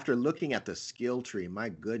 and after looking at the skill tree, my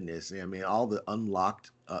goodness, I mean, all the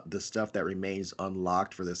unlocked, the stuff that remains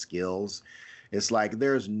unlocked for the skills, it's like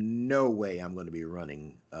there's no way I'm going to be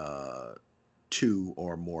running two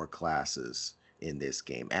or more classes in this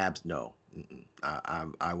game. Abs, no.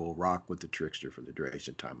 I will rock with the trickster for the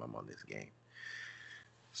duration time I'm on this game.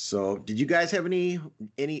 So, did you guys have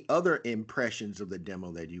any other impressions of the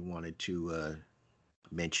demo that you wanted to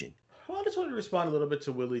mention? Well, I just want to respond a little bit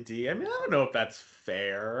to Willie D. I mean, I don't know if that's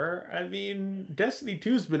fair. I mean, Destiny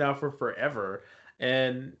 2's been out for forever,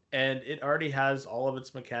 and it already has all of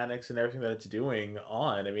its mechanics and everything that it's doing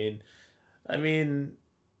on. I mean,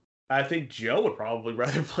 I think Joe would probably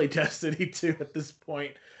rather play Destiny 2 at this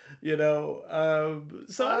point, you know.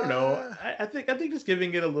 So I don't know. Uh, I think just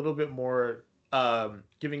giving it a little bit more,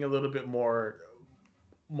 giving a little bit more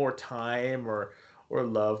time or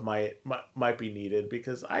love might be needed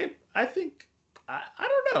because I think I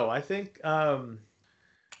don't know. I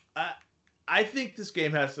I think this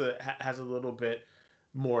game has a little bit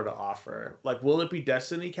more to offer. Like, will it be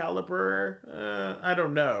Destiny caliber? I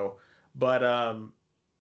don't know, but I'm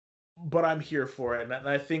here for it, and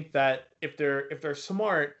I think that if they're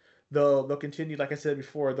smart, they'll continue. Like I said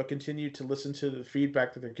before, they'll continue to listen to the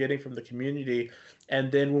feedback that they're getting from the community,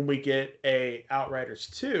 and then when we get a Outriders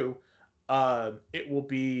 2, it will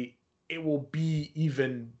be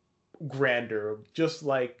even grander, just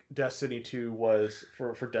like Destiny 2 was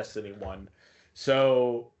for Destiny 1.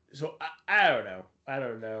 So I don't know. I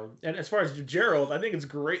don't know. And as far as Gerald, I think it's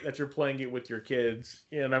great that you're playing it with your kids,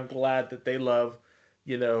 and I'm glad that they love,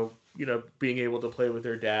 being able to play with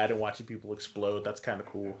their dad and watching people explode. That's kind of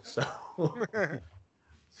cool. So,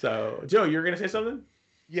 so Joe, you're gonna say something?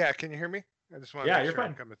 yeah, can you hear me? I just want to Yeah, make you're sure I'm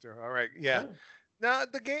fine. coming through. All right, yeah. Oh, No,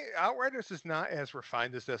 the game Outriders is not as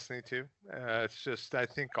refined as Destiny 2. It's just I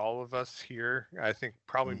think all of us here, I think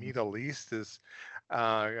probably me Mhm. the least, is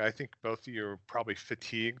I think both of you are probably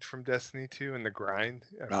fatigued from Destiny 2 and the grind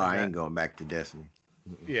Oh, from I that. ain't going back to Destiny.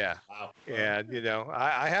 Mm-mm. Yeah. wow. And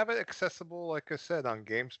I have it accessible, like I said, on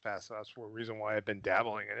Games Pass. So that's one reason why I've been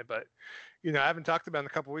dabbling in it. But I haven't talked about it in a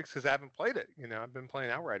couple of weeks because I haven't played it. I've been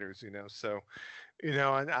playing Outriders. So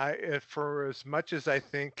and for as much as I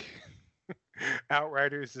think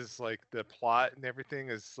Outriders is like the plot and everything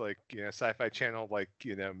is like Sci-Fi Channel, like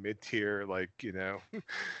mid-tier, like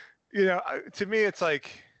to me it's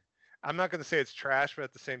like I'm not going to say it's trash, but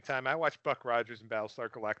at the same time, I watched Buck Rogers and Battlestar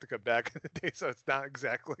Galactica back in the day, so it's not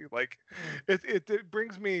exactly like it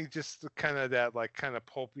brings me just kind of that like kind of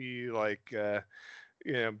pulpy like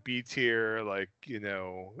B tier like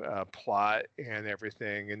plot and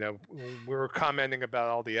everything. We were commenting about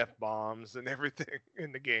all the F bombs and everything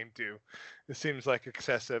in the game too. It seems like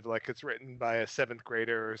excessive, like it's written by a seventh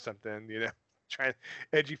grader or something. Trying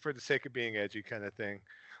edgy for the sake of being edgy kind of thing.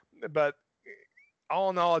 But all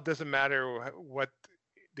in all, it doesn't matter what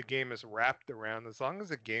the game is wrapped around as long as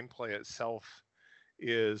the gameplay itself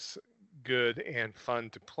is good and fun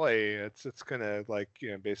to play. It's gonna like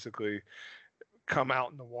basically come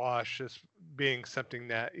out in the wash as being something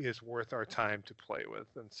that is worth our time to play with.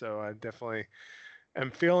 And so I definitely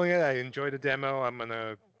am feeling it. I enjoyed the demo. I'm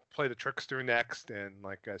gonna play the Trickster next, and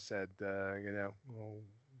like I said, we'll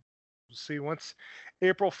see once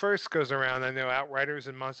April 1st goes around. I know Outriders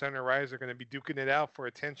and Monster Hunter Rise are going to be duking it out for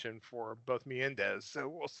attention for both me and Des. So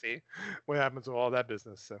we'll see what happens with all that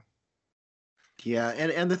business. So Yeah,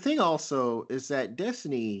 and the thing also is that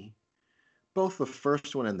Destiny, both the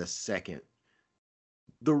first one and the second,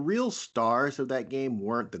 the real stars of that game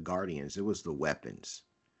weren't the Guardians; it was the weapons.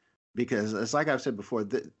 Because it's like I've said before,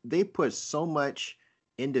 they put so much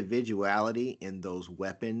individuality in those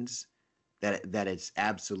weapons that it's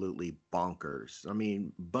absolutely bonkers. I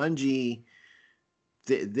mean, Bungie,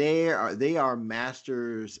 they are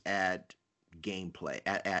masters at gameplay,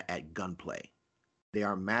 at gunplay. They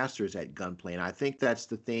are masters at gunplay, and I think that's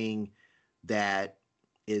the thing that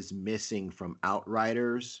is missing from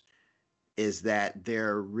Outriders is that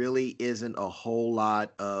there really isn't a whole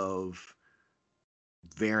lot of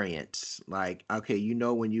variants. Like, okay,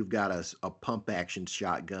 when you've got a pump action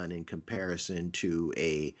shotgun in comparison to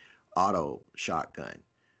a auto shotgun,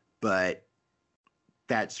 but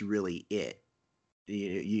that's really it.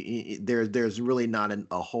 There's really not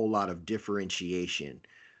a whole lot of differentiation.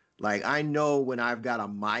 Like, I know when I've got a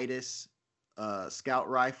Midas scout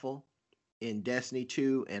rifle in Destiny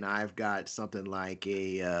 2, and I've got something like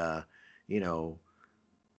you know,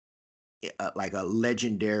 like a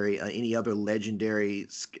legendary, any other legendary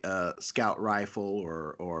scout rifle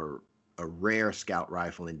or a rare scout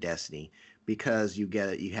rifle in Destiny, because you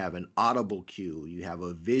have an audible cue, you have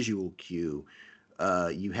a visual cue,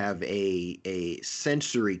 You have a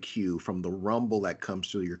sensory cue from the rumble that comes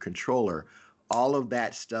through your controller. All of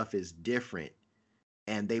that stuff is different,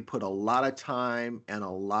 and they put a lot of time and a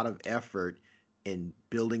lot of effort in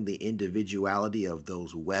building the individuality of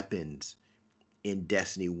those weapons in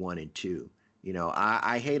Destiny 1 and 2. You know,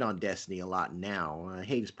 I hate on Destiny a lot now.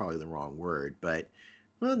 Hate is probably the wrong word, but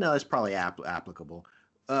well, no, it's probably applicable.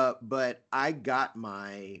 But I got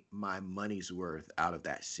my money's worth out of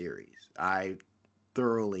that series. I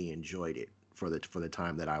thoroughly enjoyed it for the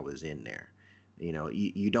time that I was in there. You know,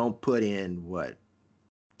 you don't put in what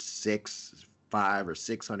 500 or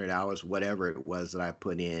 600 hours, whatever it was that I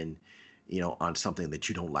put in, you know, on something that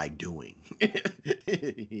you don't like doing.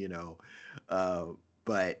 You know,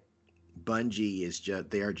 but Bungie is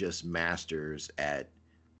they're just masters of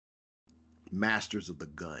the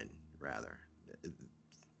gun, rather.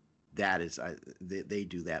 That is, they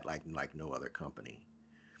do that like no other company.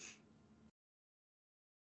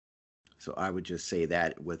 So I would just say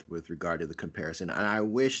that with regard to the comparison, and I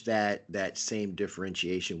wish that same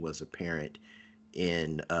differentiation was apparent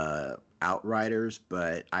in Outriders,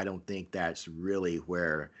 but I don't think that's really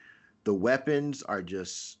where the weapons are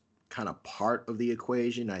just kind of part of the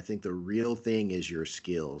equation. I think the real thing is your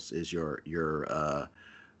skills, is your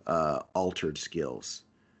altered skills.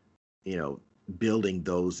 You know, building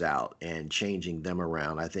those out and changing them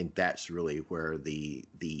around. I think that's really where the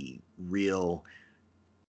real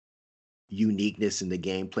uniqueness in the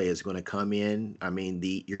gameplay is going to come in. I mean,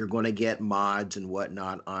 you're going to get mods and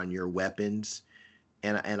whatnot on your weapons,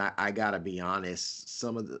 and I gotta be honest,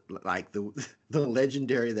 some of the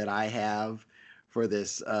legendary that I have for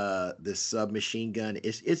this submachine gun,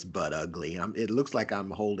 it's butt ugly. It looks like I'm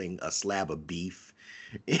holding a slab of beef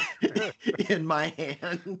in my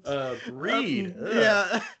hand. Reed.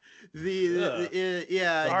 Yeah.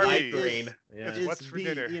 Migraine. What's for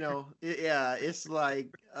dinner? You know, it's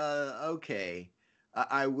like okay.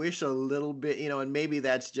 I wish a little bit, you know, and maybe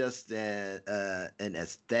that's just an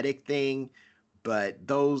aesthetic thing, but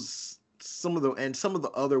some of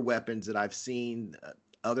the other weapons that I've seen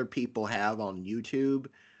other people have on YouTube,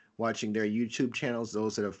 watching their YouTube channels,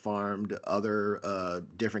 those that have farmed other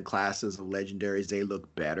different classes of legendaries, they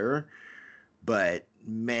look better. But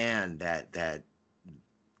man, that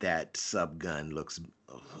sub gun looks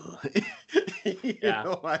you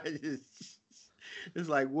know, it's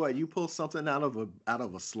like, what, you pull something out of a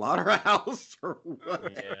slaughterhouse or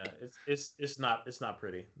what? Yeah, it's not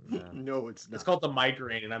pretty. No, it's not. It's called the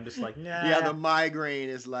migraine, and I'm just like, nah. Yeah, the migraine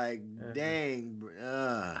is like, dang.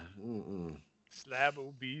 Slab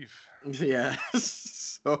of beef. Yeah.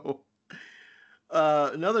 So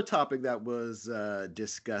another topic that was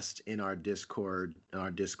discussed in our Discord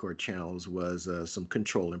channels was some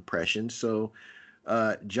Control impressions. So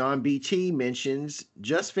John BT mentions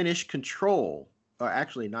just finished Control, or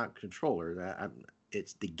actually not Controller.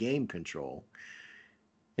 It's the game Control.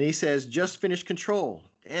 And he says, just finished Control.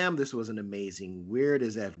 Damn, this was an amazing, weird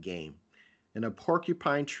as F game. And a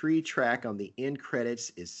porcupine tree track on the end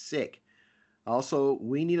credits is sick. Also,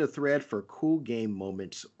 we need a thread for cool game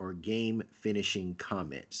moments or game finishing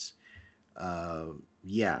comments.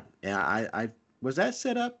 Yeah, I was that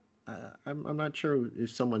set up? I'm not sure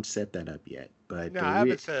if someone set that up yet, but no, I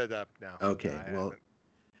haven't set it up now. Okay, no, well,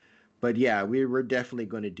 but yeah, we're definitely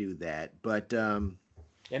going to do that. But and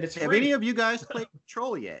it's have free. any of you guys played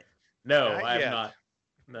Control yet? No, I have not.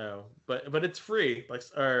 No, but it's free, like,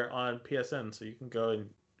 or on PSN, so you can go and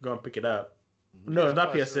pick it up. No, it's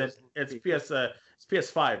not PSN. It's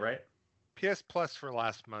PS5, right? PS Plus for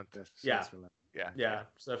last month. Yeah. Yeah.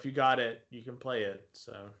 So if you got it, you can play it.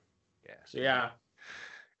 So yeah.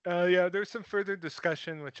 There's some further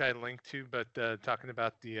discussion which I linked to, but talking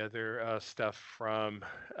about the other stuff from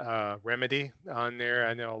Remedy on there.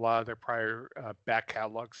 I know a lot of their prior back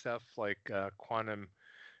catalog stuff like Quantum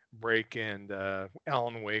Break and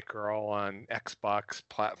Alan Wake are all on Xbox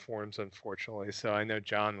platforms, unfortunately. So I know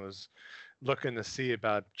John was looking to see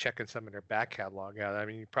about checking some of their back catalog out. I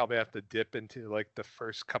mean, you probably have to dip into like the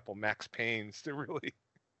first couple Max Paynes to really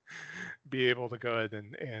be able to go ahead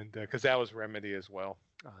and because that was Remedy as well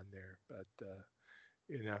on there. But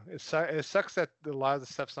you know, it sucks that a lot of the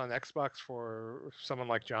stuff's on Xbox for someone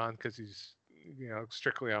like John, because he's, you know,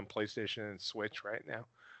 strictly on PlayStation and Switch right now.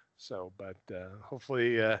 So, but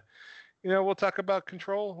hopefully, you know, we'll talk about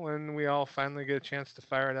Control when we all finally get a chance to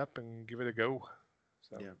fire it up and give it a go.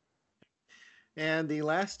 So. Yeah. And the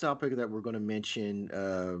last topic that we're going to mention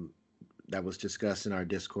that was discussed in our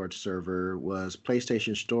Discord server was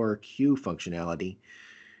PlayStation Store queue functionality.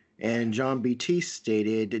 And John BT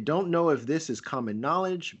stated, don't know if this is common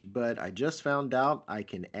knowledge, but I just found out I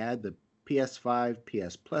can add the PS5,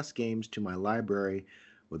 PS Plus games to my library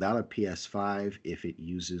without a PS5 if you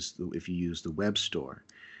use the web store.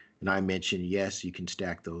 And I mentioned, yes, you can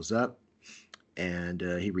stack those up. And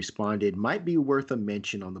he responded, might be worth a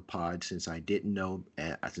mention on the pod since I didn't know,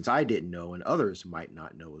 and others might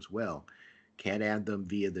not know as well. Can't add them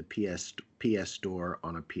via the PS Store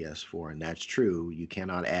on a PS4, and that's true. You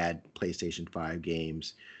cannot add PlayStation 5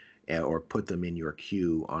 games or put them in your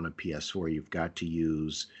queue on a PS4. You've got to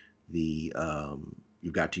use the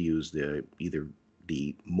either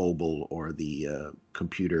the mobile or the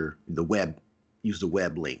computer, the web. Use the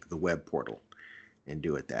web link, the web portal, and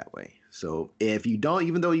do it that way. So if you don't,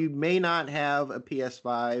 even though you may not have a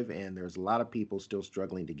PS5, and there's a lot of people still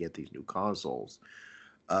struggling to get these new consoles,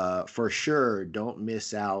 for sure, don't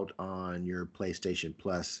miss out on your PlayStation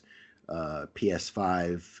Plus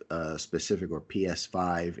PS5 specific or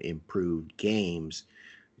PS5 improved games.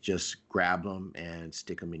 Just grab them and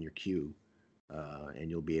stick them in your queue, and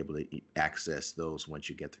you'll be able to access those once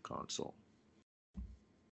you get the console.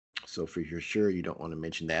 So for sure, you don't want to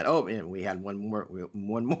mention that. Oh, and we had one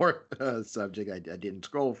more subject. I didn't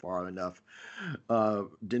scroll far enough.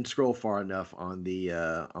 Didn't scroll far enough on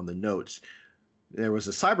the notes. There was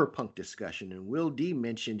a cyberpunk discussion, and Will D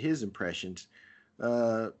mentioned his impressions.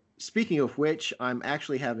 Speaking of which, I'm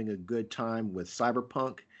actually having a good time with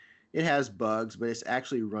Cyberpunk. It has bugs, but it's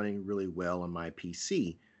actually running really well on my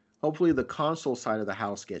PC. Hopefully, the console side of the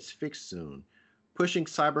house gets fixed soon. Pushing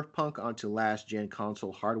Cyberpunk onto last-gen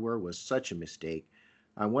console hardware was such a mistake.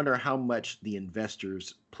 I wonder how much the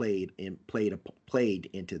investors played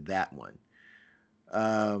into that one.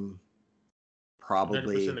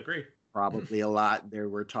 Probably 100% agree. Probably a lot.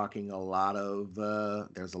 We're talking a lot of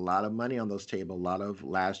there's a lot of money on those tables. A lot of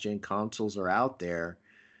last-gen consoles are out there,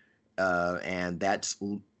 and that's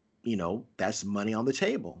money on the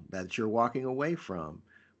table that you're walking away from.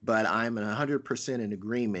 But I'm 100% in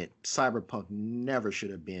agreement. Cyberpunk never should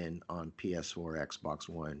have been on PS4, Xbox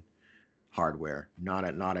One hardware. Not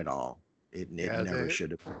at all. It never should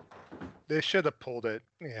have. They should have pulled it.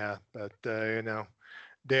 Yeah, but they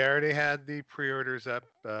already had the pre-orders up.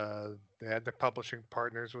 They had the publishing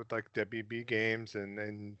partners with like WB Games, and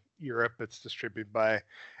in Europe it's distributed by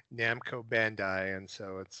Namco Bandai, and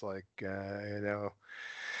so it's like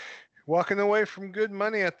walking away from good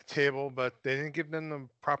money at the table, but they didn't give them the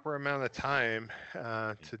proper amount of time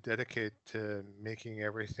to dedicate to making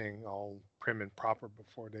everything all prim and proper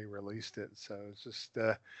before they released it. So it's just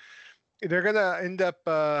they're gonna end up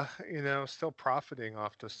still profiting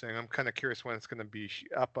off this thing. I'm kind of curious when it's gonna be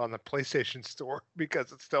up on the PlayStation Store,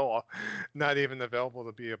 because it's still not even available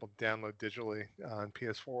to be able to download digitally on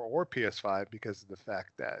PS4 or PS5 because of the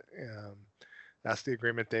fact that that's the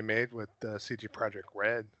agreement they made with CG Projekt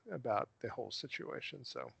Red about the whole situation.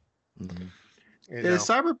 So, is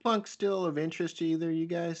Cyberpunk still of interest to either of you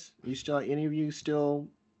guys? Any of you still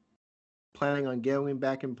planning on going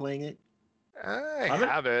back and playing it? I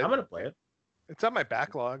have it. I'm gonna play it. It's on my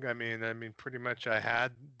backlog. I mean, pretty much I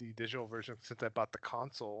had the digital version since I bought the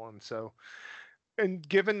console, and so, and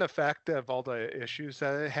given the fact of all the issues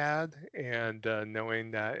that it had, and knowing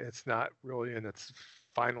that it's not really in its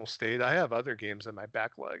final state, I have other games in my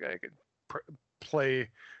backlog I could play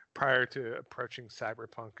prior to approaching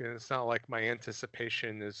Cyberpunk, and it's not like my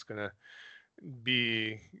anticipation is gonna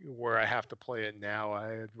be where I have to play it now.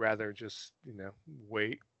 I'd rather just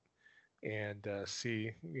wait and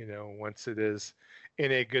see once it is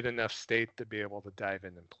in a good enough state to be able to dive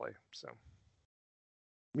in and play. So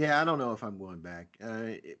yeah, I don't know if I'm going back.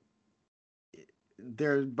 By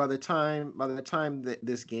the time that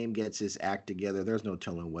this game gets its act together, there's no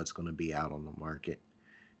telling what's going to be out on the market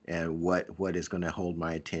and what is going to hold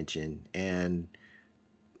my attention. And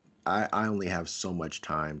I only have so much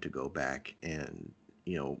time to go back, and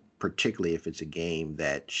particularly if it's a game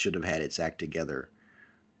that should have had its act together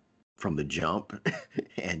from the jump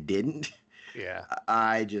and didn't. Yeah,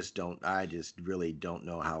 I just really don't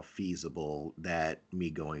know how feasible that me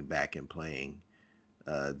going back and playing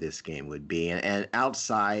this game would be, and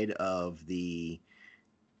outside of the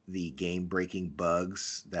game-breaking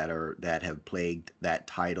bugs that have plagued that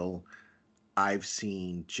title, I've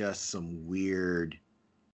seen just some weird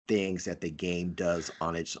things that the game does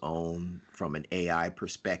on its own from an AI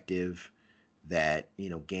perspective. That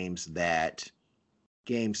games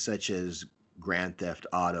such as Grand Theft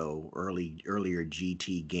Auto, earlier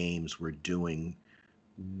GT games were doing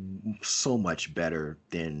so much better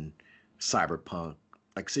than Cyberpunk.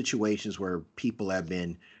 Like situations where people have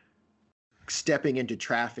been stepping into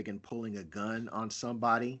traffic and pulling a gun on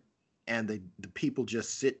somebody, and the people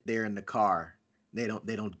just sit there in the car. They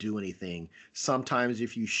don't do anything. Sometimes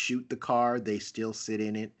if you shoot the car, they still sit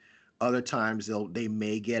in it. Other times they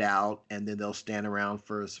may get out and then they'll stand around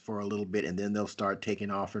for a little bit and then they'll start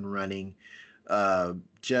taking off and running.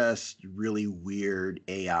 Just really weird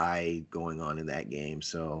AI going on in that game.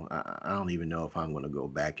 So I don't even know if I'm going to go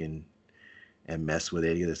back and mess with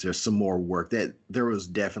it. There's some more work that there was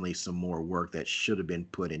definitely some more work that should have been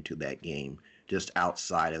put into that game just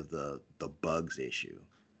outside of the bugs issue.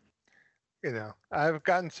 I've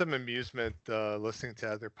gotten some amusement listening to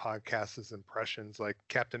other podcasts as impressions, like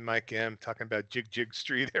Captain Mike M talking about Jig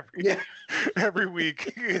Street every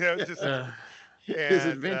week. Just his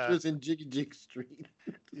adventures in Jig Street.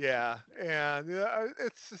 Yeah, and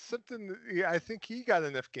it's something that, I think he got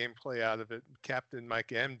enough gameplay out of it. Captain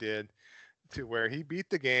Mike M did, to where he beat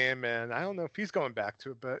the game, and I don't know if he's going back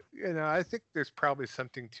to it, but I think there's probably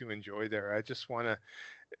something to enjoy there. I just want to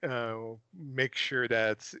make sure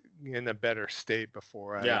that it's in a better state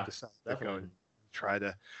before I decide to go and try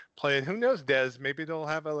to play it. Who knows, Des? Maybe they'll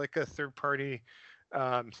have a third-party,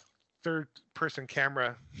 third-person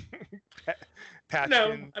camera patch.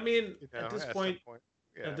 No, I mean at this point,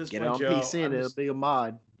 get it on Joe, PC and it'll be a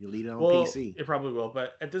mod. You leave it on PC. It probably will,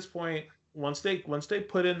 but at this point, once they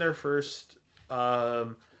put in their first,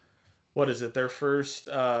 what is it? Their first,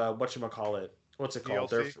 whatchamacallit? What's it called?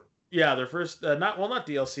 DLC? Their first, not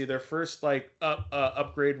DLC. Their first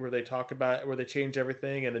upgrade where they talk about where they change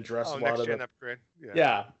everything and address a lot of the upgrade.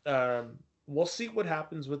 We'll see what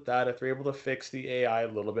happens with that if they're able to fix the AI a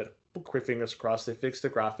little bit. Quick fingers crossed. They fix the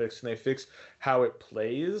graphics and they fix how it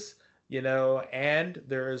plays. And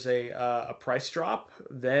there is a price drop.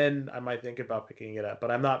 Then I might think about picking it up,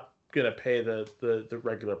 but I'm not gonna pay the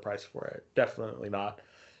regular price for it. Definitely not.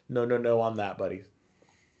 No on that, buddy.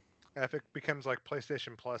 If it becomes like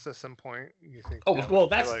PlayStation Plus at some point, you think?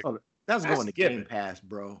 That's going to Game Pass,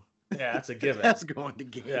 bro. Yeah, that's a given. That's going to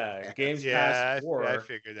Game Pass. Yeah, Game Pass 4. I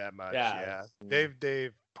figured that much. Yeah.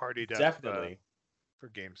 They've partied up definitely for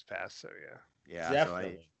Games Pass. So yeah,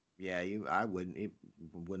 definitely. I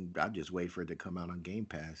wouldn't. I'd just wait for it to come out on Game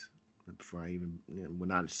Pass before I even would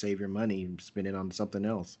not save your money and spend it on something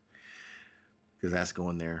else, because that's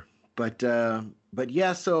going there. But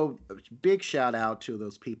yeah, so big shout out to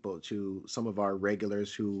those people, to some of our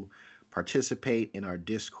regulars who participate in our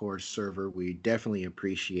Discord server. We definitely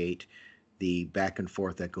appreciate the back and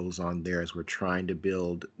forth that goes on there as we're trying to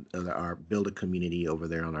build a community over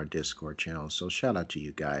there on our Discord channel. So shout out to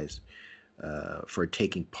you guys for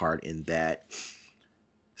taking part in that.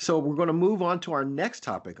 So we're going to move on to our next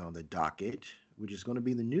topic on the docket, which is going to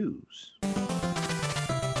be the news.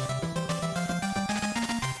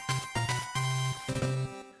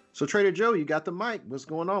 So Trader Joe, you got the mic. What's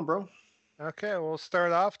going on, bro? Okay, we'll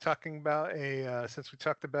start off talking about since we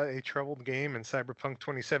talked about a troubled game in Cyberpunk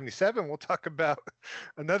 2077, we'll talk about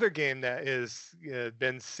another game that is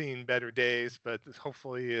been seen better days, but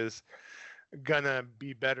hopefully is gonna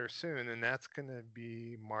be better soon, and that's gonna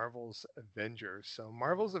be Marvel's Avengers. So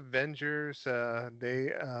Marvel's Avengers,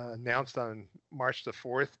 they announced on March the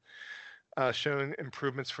 4th, showing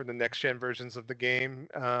improvements for the next-gen versions of the game.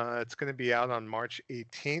 It's going to be out on March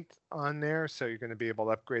 18th on there, so you're going to be able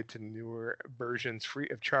to upgrade to newer versions free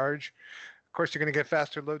of charge. Of course, you're going to get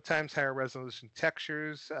faster load times, higher resolution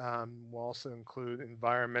textures. We'll also include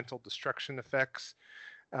environmental destruction effects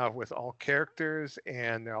with all characters,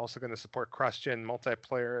 and they're also going to support cross-gen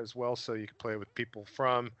multiplayer as well, so you can play with people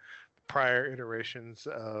from prior iterations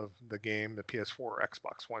of the game, the PS4 or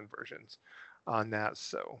Xbox One versions on that.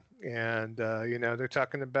 So, and they're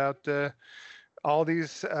talking about all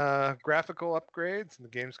these graphical upgrades, and the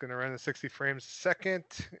game's going to run at 60 frames a second.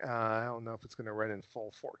 I don't know if it's going to run in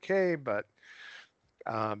full 4K, but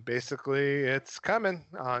basically it's coming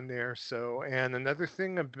on there. So, and another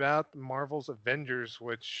thing about Marvel's Avengers,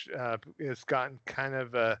 which has gotten kind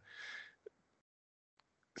of a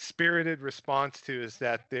spirited response to, is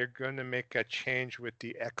that they're going to make a change with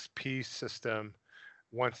the XP system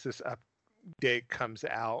once this update comes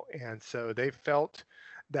out. And so they felt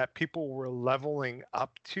that people were leveling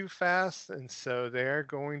up too fast, and so they're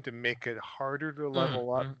going to make it harder to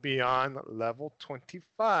level up beyond level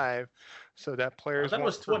 25, so that players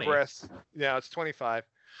won't progress. Yeah, it's 25.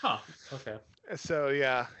 Huh. Okay. So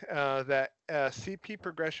yeah, that CP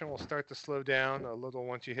progression will start to slow down a little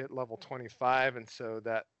once you hit level 25, and so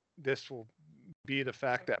that this will be the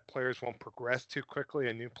fact that players won't progress too quickly,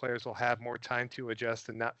 and new players will have more time to adjust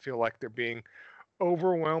and not feel like they're being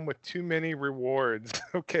overwhelmed with too many rewards.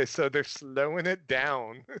 Okay, so they're slowing it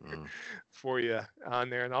down for you on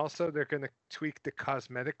there. And also they're going to tweak the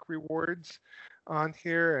cosmetic rewards on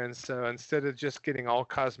here. And so instead of just getting all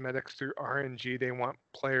cosmetics through RNG, they want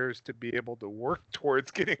players to be able to work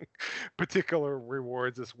towards getting particular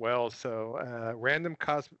rewards as well. So random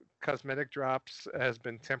cosmetic drops has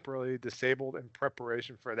been temporarily disabled in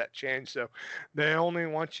preparation for that change. So they only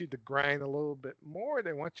want you to grind a little bit more.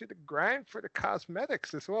 They want you to grind for the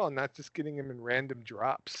cosmetics as well, not just getting them in random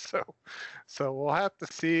drops. So we'll have to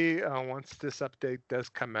see once this update does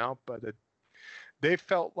come out. But they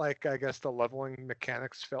felt like, I guess, the leveling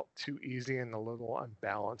mechanics felt too easy and a little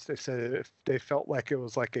unbalanced. They said they felt like it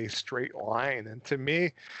was like a straight line, and to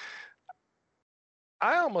me,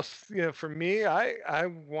 I almost, for me, I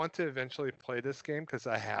want to eventually play this game because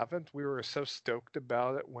I haven't. We were so stoked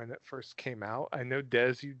about it when it first came out. I know,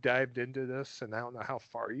 Des, you dived into this, and I don't know how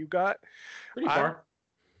far you got. Pretty far.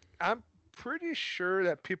 I'm pretty sure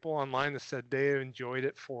that people online have said they enjoyed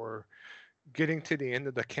it for getting to the end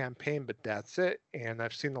of the campaign, but that's it. And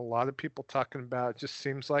I've seen a lot of people talking about it. Just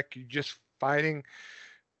seems like you're just fighting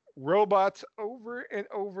robots over and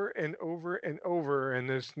over and over and over, and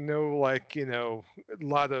there's no a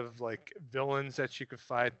lot of like villains that you could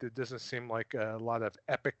fight. There doesn't seem like a lot of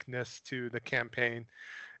epicness to the campaign,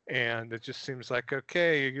 and it just seems like,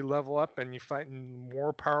 okay, you level up and you fight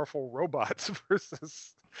more powerful robots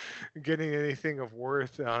versus getting anything of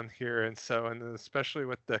worth on here. And especially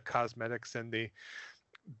with the cosmetics and the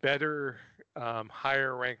better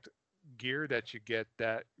higher ranked gear that you get,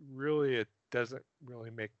 that really it doesn't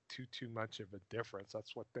really make too much of a difference.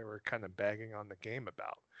 That's what they were kind of bagging on the game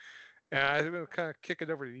about. And I'm going to kind of kick it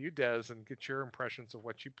over to you, Des, and get your impressions of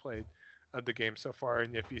what you played of the game so far,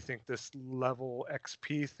 and if you think this level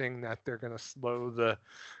XP thing that they're going to slow the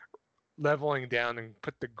leveling down and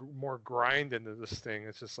put the more grind into this thing,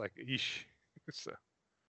 it's just like, eesh. So.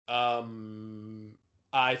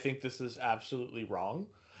 I think this is absolutely wrong,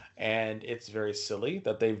 and it's very silly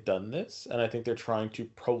that they've done this, and I think they're trying to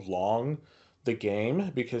prolong the game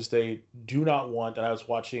because they do not want. And I was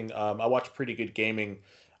watching, I watched Pretty Good Gaming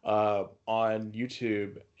on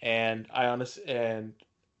YouTube, and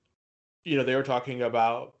they were talking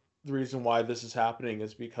about the reason why this is happening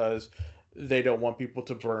is because they don't want people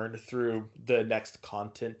to burn through the next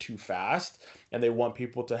content too fast, and they want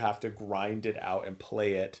people to have to grind it out and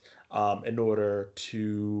play it in order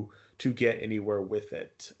to get anywhere with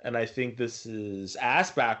it. And I think this is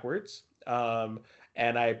ass backwards.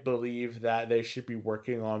 And I believe that they should be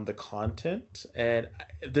working on the content. And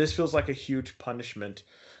this feels like a huge punishment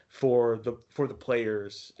for the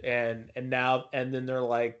players. And then they're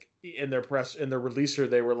like, in their releaser,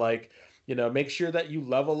 they were like, make sure that you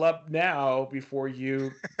level up now before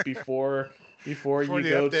you you go the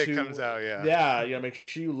update comes out. Make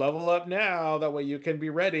sure you level up now, that way you can be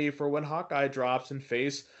ready for when Hawkeye drops and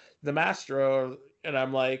face the Mastro. And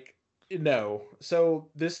I'm like, no. So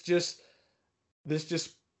this just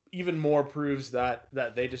even more proves that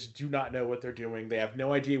they just do not know what they're doing. They have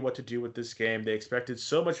no idea what to do with this game. They expected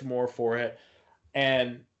so much more for it,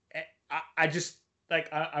 and I just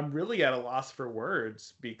I'm really at a loss for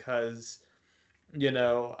words because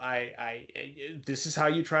this is how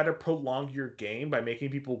you try to prolong your game, by making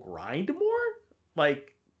people grind more.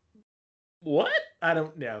 Like, what? I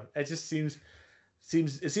don't know. It just seems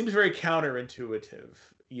very counterintuitive,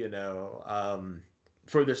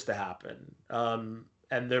 for this to happen.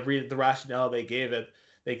 And the rationale they gave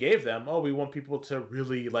them, oh, we want people to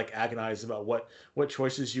really agonize about what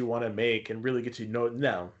choices you want to make and really get to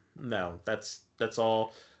know. No, that's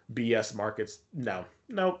all BS markets. No,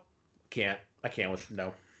 I can't with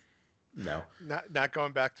no. Not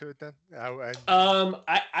going back to it then.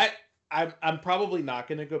 I'm probably not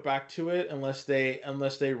going to go back to it unless they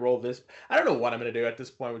roll this. I don't know what I'm going to do at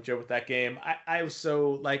this point with Joe with that game. I was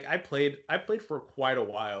so I played for quite a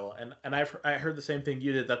while, and I heard the same thing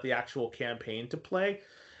you did, that the actual campaign to play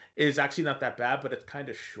is actually not that bad, but it's kind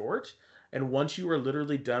of short. And once you are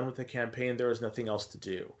literally done with the campaign, there is nothing else to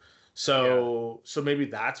do. So maybe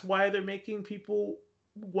that's why they're making people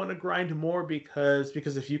want to grind more, because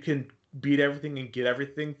if you can beat everything and get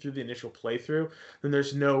everything through the initial playthrough, then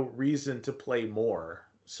there's no reason to play more.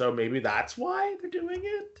 So maybe that's why they're doing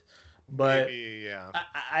it. But maybe, yeah.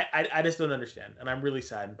 I just don't understand, and I'm really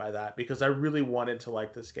saddened by that because I really wanted to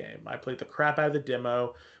like this game. I played the crap out of the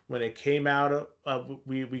demo when it came out.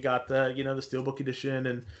 We got the the Steelbook edition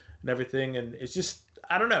and everything, and it's just,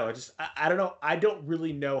 I don't know. I don't know. I don't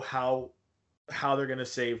really know how they're gonna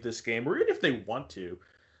save this game, or even if they want to.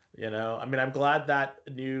 I mean, I'm glad that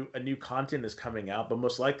a new content is coming out, but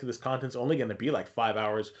most likely this content's only going to be like 5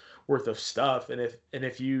 hours worth of stuff, and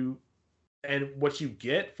what you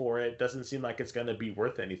get for it doesn't seem like it's going to be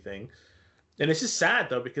worth anything. And it's just sad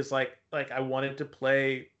though, because I wanted to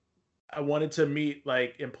meet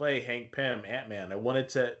and play Hank Pym, Ant-Man. I wanted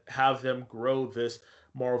to have them grow this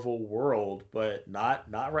Marvel world, but not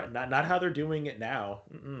how they're doing it now.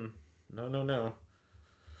 No.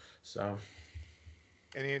 So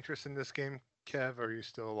Any interest in this game, Kev? Or are you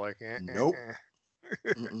still like, Nope.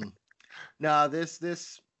 Mm-mm. No, this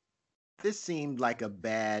seemed like a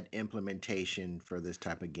bad implementation for this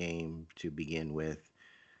type of game to begin with.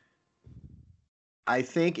 I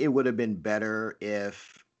think it would have been better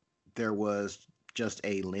if there was just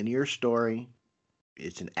a linear story.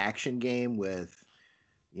 It's an action game with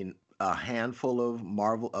a handful of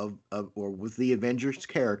Marvel of or with the Avengers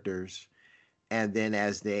characters, and then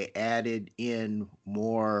as they added in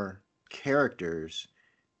more characters,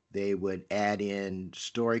 they would add in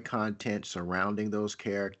story content surrounding those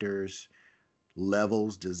characters,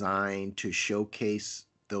 levels designed to showcase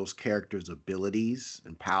those characters' abilities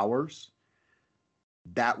and powers.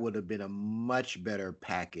 That would have been a much better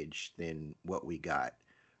package than what we got.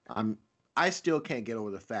 I'm I still can't get over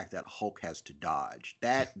the fact that Hulk has to dodge.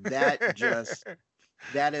 That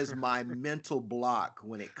is my mental block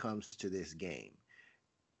when it comes to this game.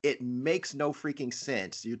 It makes no freaking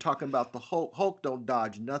sense. You're talking about the Hulk. Hulk don't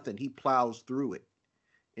dodge nothing. He plows through it,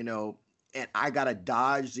 you know. And I gotta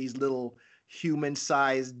dodge these little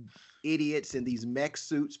human-sized idiots in these mech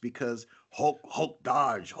suits because Hulk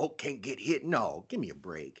dodge. Hulk can't get hit. No, give me a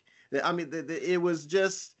break. I mean, it was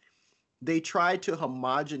just they tried to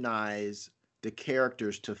homogenize the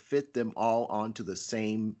characters to fit them all onto the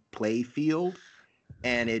same play field,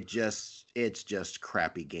 and it's just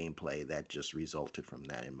crappy gameplay that just resulted from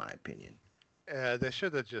that, in my opinion. They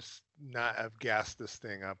should have just not have gassed this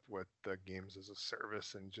thing up with the games as a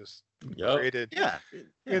service and just created, Yeah.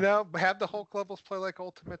 have the Hulk levels play like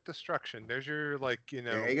Ultimate Destruction. There's your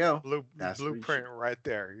there you go. blueprint right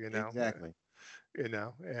there. Exactly.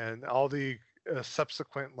 And all the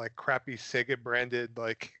subsequent like crappy Sega branded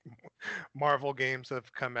like Marvel games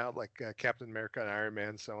have come out like Captain America and Iron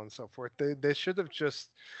Man, so on and so forth. They should have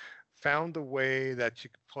just found a way that you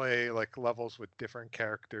could play like levels with different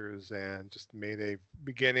characters and just made a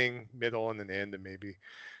beginning, middle, and an end, and maybe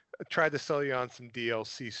tried to sell you on some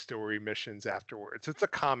DLC story missions afterwards. It's a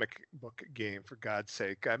comic book game, for God's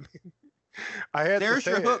sake. I mean, There's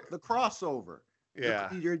your hook, the crossover.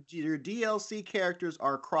 Yeah. Your DLC characters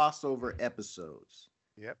are crossover episodes.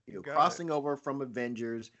 Yep. Crossing over from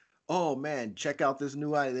Avengers. Oh man, check out this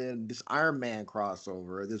new idea, this Iron Man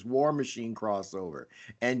crossover, this War Machine crossover,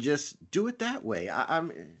 and just do it that way. I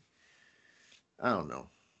don't know.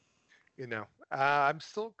 I'm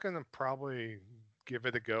still gonna probably give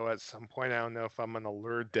it a go at some point. I don't know if I'm gonna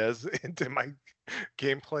lure Des into my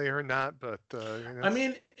gameplay or not, but I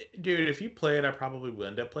mean, dude, if you play it, I probably will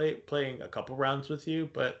end up playing a couple rounds with you,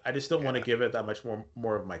 but I just don't want to give it that much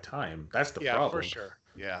more of my time. That's the problem. Yeah, for sure.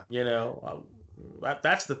 Yeah.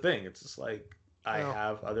 That's the thing. It's just like I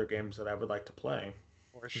have other games that I would like to play.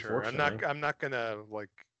 For sure. I'm not gonna like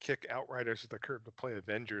kick Outriders to the curb to play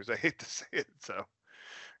Avengers. I hate to say it, so.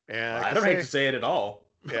 And I don't hate to say it at all.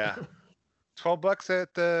 Yeah. $12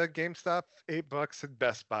 at GameStop, $8 at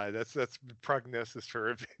Best Buy. That's prognosis for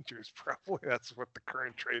Avengers. Probably that's what the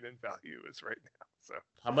current trade-in value is right now. So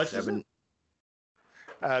how much is it?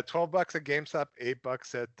 $12 at GameStop,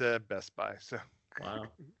 $8 at Best Buy. So wow,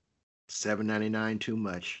 $7.99 too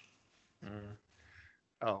much.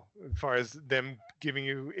 Oh, as far as them giving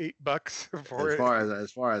you $8 for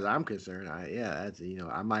as far as I'm concerned, that's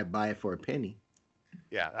I might buy it for a penny.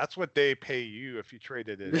 Yeah, that's what they pay you if you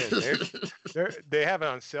traded it in. They have it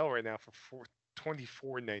on sale right now for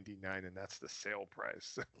 $24.99, and that's the sale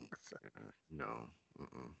price. No.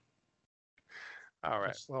 All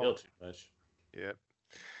right. Still too much. Yep.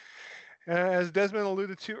 As Desmond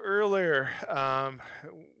alluded to earlier,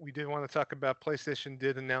 we did want to talk about PlayStation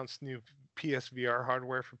did announce new PSVR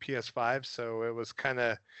hardware for PS5, so it was kind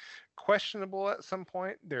of questionable at some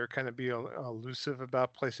point. They're kind of being elusive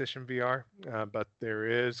about PlayStation VR, but there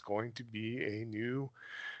is going to be a new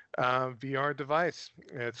VR device.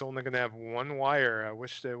 It's only going to have one wire. I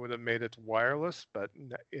wish they would have made it wireless, but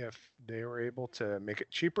if they were able to make it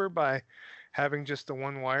cheaper by having just the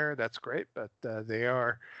one wire, that's great. But they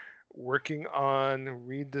are working on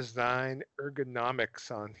redesign ergonomics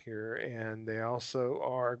on here, and they also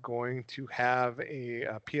are going to have a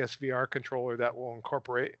PSVR controller that will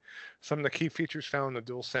incorporate some of the key features found in the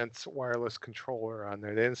DualSense wireless controller on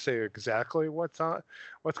there. They didn't say exactly what's going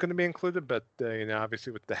to be included, but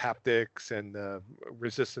obviously with the haptics and the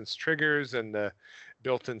resistance triggers and the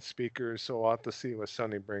built-in speakers, so we'll have to see what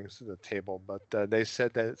Sony brings to the table. But they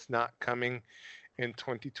said that it's not coming in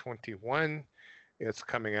 2021. It's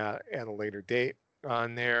coming out at a later date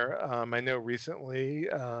on there. I know recently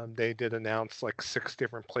they did announce like 6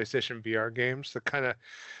 different PlayStation VR games that kind of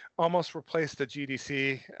almost replaced the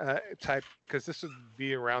GDC type, because this would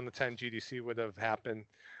be around the time GDC would have happened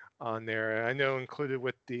on there. I know included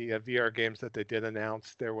with the VR games that they did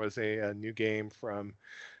announce, there was a new game from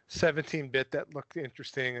 17-bit that looked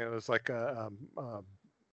interesting. It was like a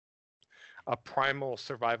primal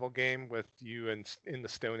survival game with you in the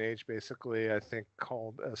Stone Age, basically. I think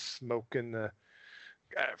called Smoke in the.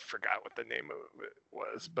 I forgot what the name of it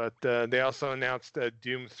was, but they also announced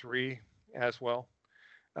Doom 3 as well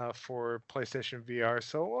for PlayStation VR.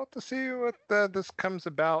 So we'll have to see what this comes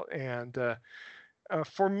about. And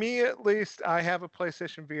for me, at least, I have a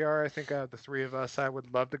PlayStation VR. I think out of the three of us, I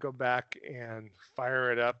would love to go back and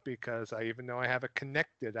fire it up because even though I have it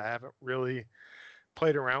connected, I haven't really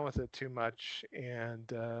played around with it too much.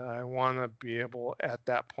 And I want to be able at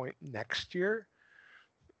that point next year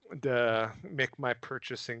to make my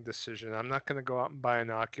purchasing decision. I'm not going to go out and buy an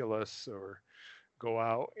Oculus or go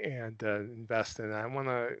out and invest in it. I want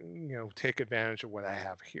to, take advantage of what I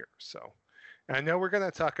have here. So I know we're going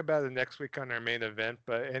to talk about it next week on our main event,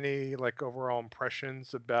 but any overall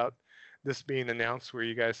impressions about this being announced? Were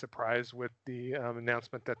you guys surprised with the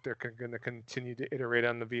announcement that they're going to continue to iterate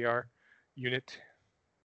on the VR unit?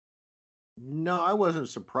 No, I wasn't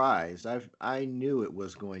surprised. I knew that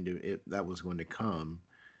was going to come.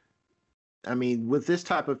 I mean, with this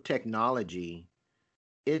type of technology,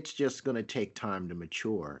 it's just going to take time to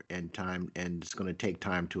mature and it's going to take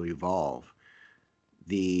time to evolve.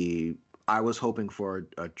 I was hoping for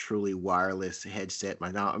a truly wireless headset.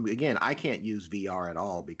 Now, again, I can't use VR at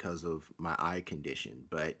all because of my eye condition,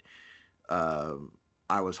 but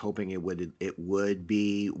I was hoping it would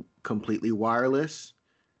be completely wireless.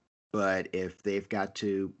 But if they've got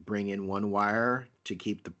to bring in one wire to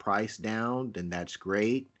keep the price down, then that's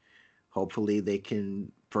great. Hopefully, they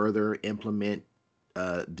can further implement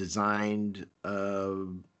designed,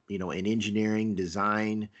 an engineering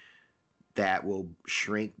design that will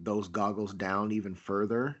shrink those goggles down even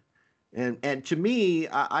further. And to me,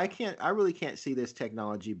 I really can't see this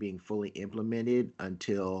technology being fully implemented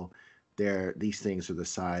until these things are the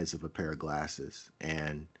size of a pair of glasses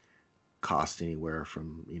and cost anywhere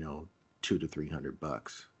from $200 to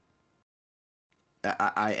 $300.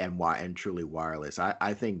 And truly wireless.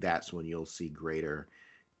 I think that's when you'll see greater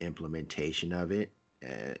implementation of it,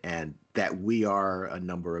 and that we are a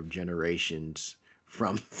number of generations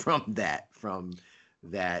from that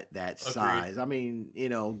size. I mean,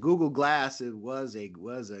 Google Glass, it was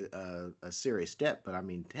a serious step, but I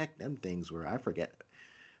mean, heck, them things were, I forget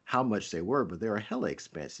how much they were, but they were hella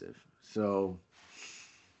expensive. So.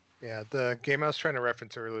 Yeah, the game I was trying to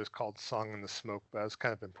reference earlier is called Song in the Smoke, but I was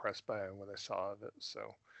kind of impressed by what I saw of it.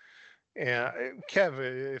 So, yeah, Kev,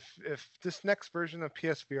 if this next version of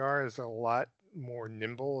PSVR is a lot more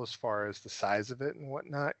nimble as far as the size of it and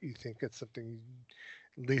whatnot, you think it's something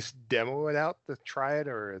you at least demo it out to try it,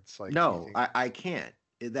 or it's like no, I can't.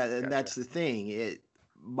 That's the thing.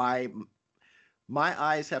 My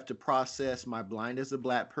eyes have to process my blind as a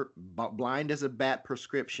bat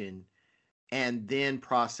prescription, and then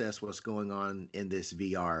process what's going on in this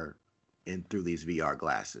VR and through these VR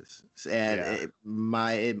glasses. And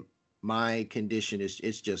my condition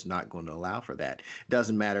it's just not going to allow for that.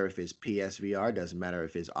 Doesn't matter if it's PSVR, doesn't matter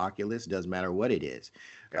if it's Oculus, doesn't matter what it is.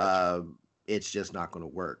 Gotcha. It's just not going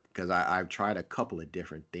to work because I've tried a couple of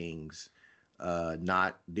different things.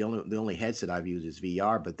 Not the only headset I've used is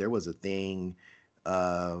VR, but there was a thing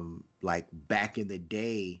like back in the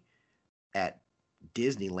day at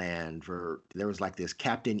Disneyland there was like this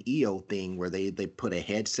Captain EO thing where they put a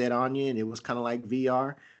headset on you and it was kind of like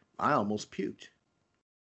VR. I almost puked.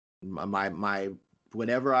 My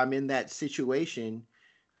whenever I'm in that situation,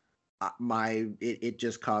 it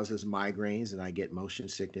just causes migraines and I get motion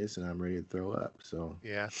sickness and I'm ready to throw up. So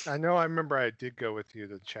yeah, I know. I remember I did go with you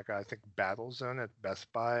to check out, I think, Battlezone at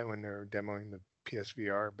Best Buy when they were demoing the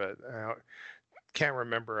PSVR, but can't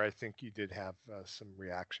remember. I think you did have some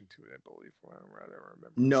reaction to it, I believe. I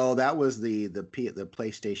remember. No, that was the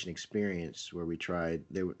PlayStation Experience where we tried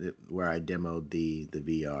where I demoed the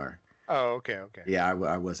VR. Oh, okay. Yeah,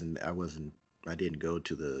 I didn't go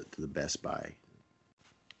to the Best Buy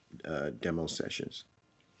demo sessions.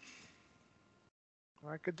 All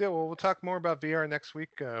right, good deal. Well, we'll talk more about VR next week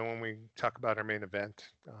when we talk about our main event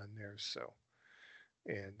on there. So.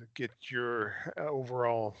 And get your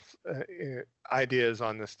overall ideas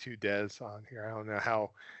on this too, Des, on here. I don't know how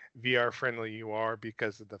VR friendly you are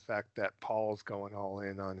because of the fact that Paul's going all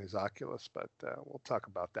in on his Oculus, but we'll talk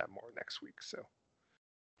about that more next week. So,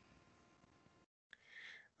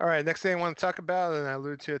 all right, next thing I want to talk about, and I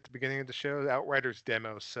alluded to at the beginning of the show, the Outriders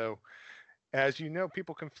demo. So, as you know,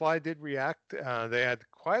 People Can Fly did react. They had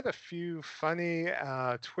quite a few funny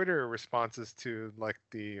Twitter responses to like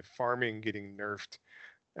the farming getting nerfed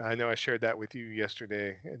I know I shared that with you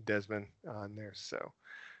yesterday, Desmond, on there. So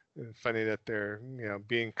funny that they're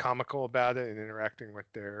being comical about it and interacting with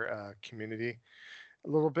their community a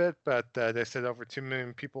little bit. But they said over 2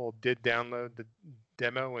 million people did download the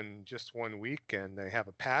demo in just 1 week, and they have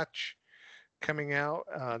a patch coming out.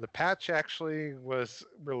 The patch actually was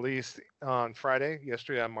released on Friday,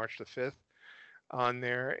 yesterday on March the 5th on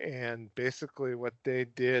there, and basically what they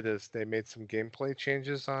did is they made some gameplay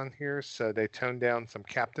changes on here. So they toned down some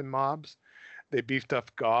captain mobs. They beefed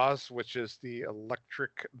up Gauze, which is the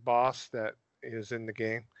electric boss that is in the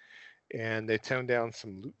game, and they toned down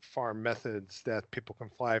some loot farm methods that People Can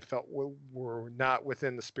Fly felt were not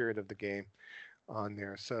within the spirit of the game on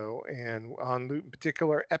there. So, and on loot in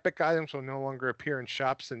particular, epic items will no longer appear in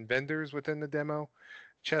shops and vendors within the demo.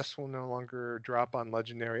 Chests will no longer drop on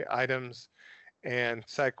legendary items, and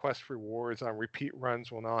side quest rewards on repeat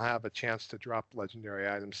runs will now have a chance to drop legendary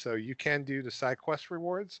items. So you can do the side quest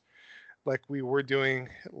rewards like we were doing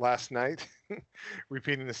last night,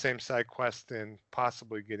 repeating the same side quest and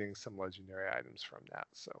possibly getting some legendary items from that.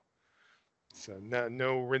 So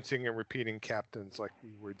no rinsing and repeating captains like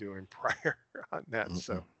we were doing prior on that. Mm-mm.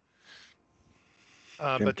 So,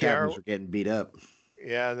 Them but captains are getting beat up.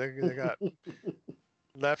 yeah, they got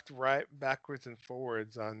left, right, backwards, and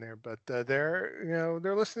forwards on there. But they're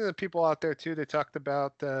listening to people out there too. They talked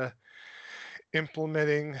about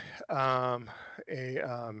implementing a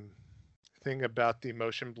thing about the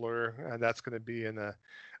motion blur, and that's going to be in a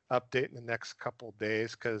update in the next couple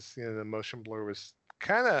days, because the motion blur was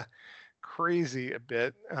kind of crazy a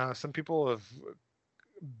bit. Some people have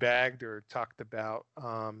bagged or talked about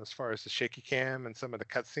as far as the shaky cam and some of the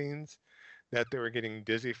cutscenes that they were getting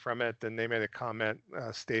dizzy from it. Then they made a comment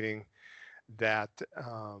stating that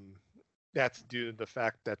that's due to the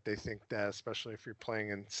fact that they think that, especially if you're playing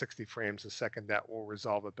in 60 frames a second, that will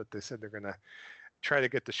resolve it. But they said they're going to try to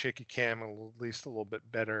get the shaky cam at least a little bit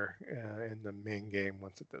better in the main game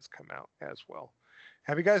once it does come out as well.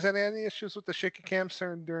 Have you guys had any issues with the shaky cam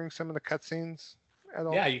during some of the cutscenes at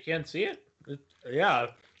all? Yeah, you can't see it. Yeah,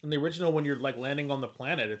 in the original, when you're like landing on the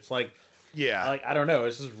planet, it's like I don't know.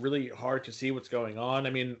 It's just really hard to see what's going on. I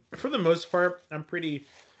mean, for the most part, I'm pretty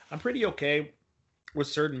okay with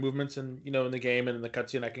certain movements in in the game and in the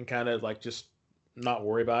cutscene. I can kind of like just not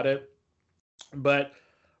worry about it. But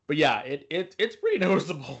yeah, it's pretty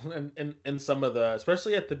noticeable in some of the,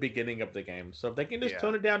 especially at the beginning of the game. So if they can just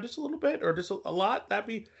tone it down just a little bit or just a lot, that'd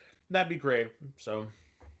be great. So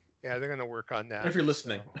yeah, they're gonna work on that. If you're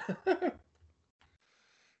listening.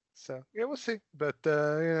 So yeah, we'll see. But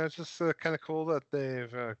it's just kind of cool that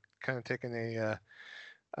they've kind of taken a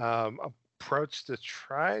approach to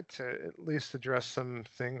try to at least address some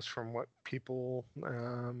things from what people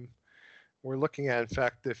were looking at. In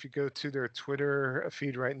fact, if you go to their Twitter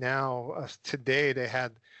feed right now, today they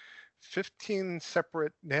had 15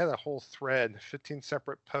 separate. They had a whole thread, 15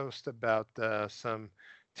 separate posts about some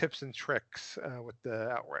tips and tricks with the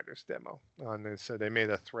Outriders demo on there. So they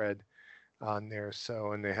made a thread on there.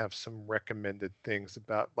 So, and they have some recommended things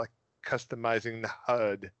about like customizing the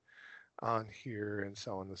HUD on here and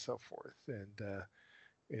so on and so forth. And,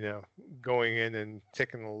 going in and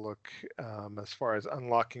taking a look as far as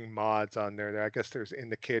unlocking mods on there. I guess there's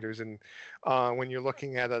indicators, and when you're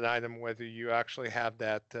looking at an item, whether you actually have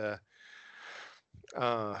that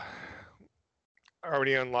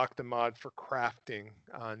already unlocked the mod for crafting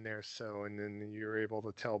on there. So, and then you're able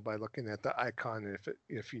to tell by looking at the icon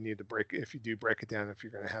if you need to if you do break it down, if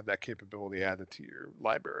you're going to have that capability added to your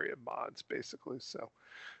library of mods, basically.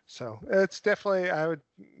 So it's definitely, I would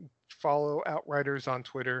follow Outriders on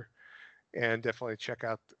Twitter and definitely check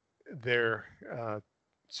out their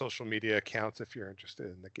social media accounts if you're interested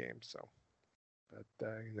in the game. So, but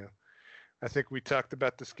I think we talked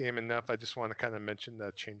about this game enough. I just want to kind of mention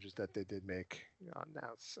the changes that they did make on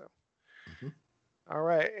that. So, All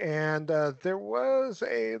right. And there was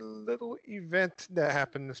a little event that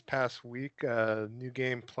happened this past week. New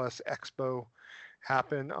Game Plus Expo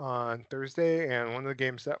happened on Thursday. And one of the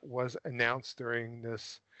games that was announced during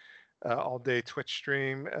this all-day Twitch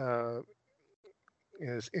stream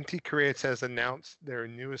is Inti Creates has announced their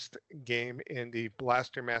newest game in the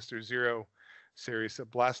Blaster Master Zero series. So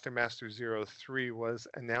Blaster Master Zero 3 was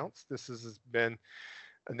announced. This has been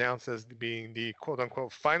announced as being the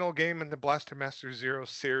quote-unquote final game in the Blaster Master Zero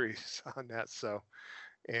series on that. So,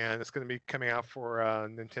 and it's going to be coming out for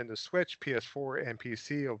Nintendo Switch, PS4, and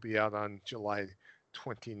PC. It'll be out on July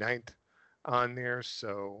 29th on there.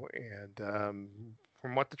 So, and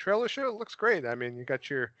from what the trailer showed, it looks great. I mean, you got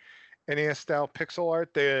your NES style pixel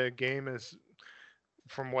art. The game is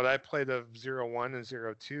from what I played of 01 and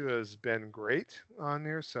 02 has been great on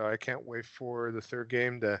there. So I can't wait for the third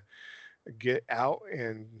game to get out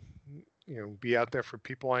and be out there for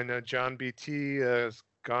people. I know John BT has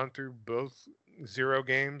gone through both 0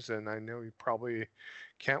 games, and I know he probably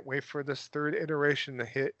can't wait for this third iteration to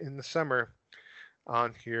hit in the summer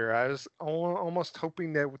on here. I was almost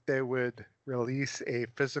hoping that they would release a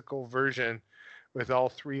physical version with all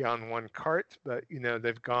 3 on one cart, but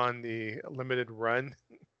they've gone the limited run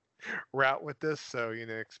route with this, so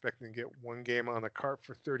expecting to get one game on a cart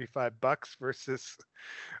for $35 versus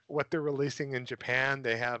what they're releasing in Japan.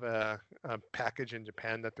 They have a package in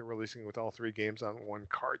Japan that they're releasing with all 3 games on one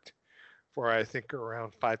cart for I think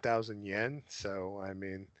around 5,000 yen. So I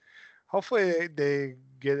mean, hopefully they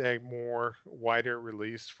get a more wider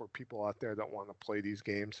release for people out there that want to play these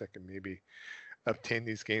games that can maybe obtain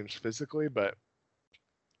these games physically, but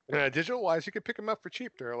digital wise, you can pick them up for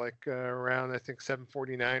cheap. They're like around I think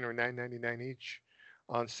 $7.49 or $9.99 each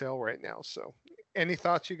on sale right now. So, any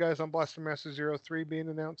thoughts, you guys, on Blaster Master 03 being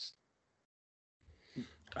announced?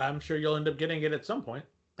 I'm sure you'll end up getting it at some point.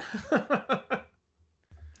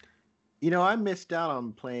 I missed out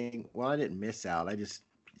on playing. Well, I didn't miss out. I just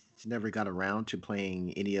never got around to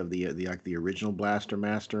playing any of the original Blaster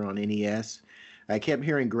Master on NES. I kept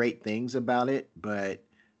hearing great things about it, but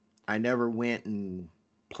I never went and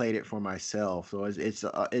played it for myself. So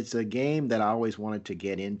it's a game that I always wanted to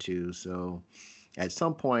get into. So at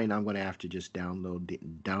some point, I'm going to have to just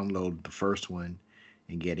download the first one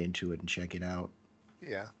and get into it and check it out.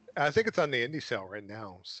 Yeah, I think it's on the indie sale right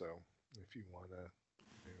now. So if you want to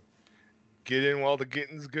get in while the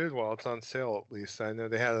getting's good, while it's on sale, at least. I know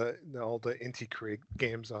they had all the Inti Create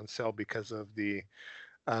games on sale because of the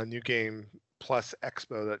New Game Plus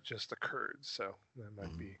Expo that just occurred. So that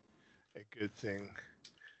might be a good thing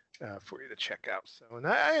for you to check out. So, and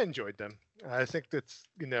I enjoyed them. I think that's,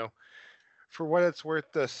 for what it's worth,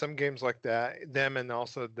 some games like that, them and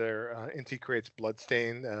also their Inti Creates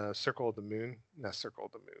Bloodstain, Circle of the Moon. Not Circle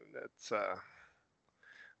of the Moon. That's, I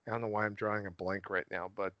don't know why I'm drawing a blank right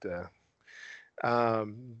now, but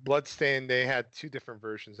Bloodstain, they had 2 different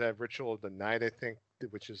versions. They have Ritual of the Night, I think,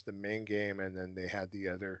 which is the main game, and then they had the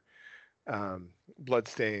other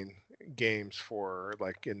Bloodstain games for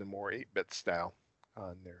like in the more 8-bit style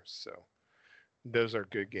on there. So those are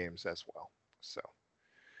good games as well. So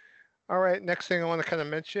all right, next thing I want to kind of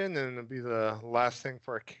mention, and it'll be the last thing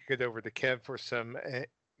before I kick it over to Kev for some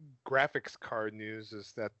graphics card news,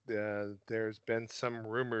 is that there's been some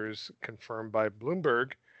rumors confirmed by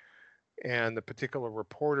Bloomberg, and the particular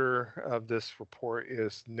reporter of this report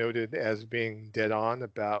is noted as being dead on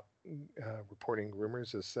about reporting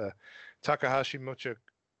rumors, is Takahashi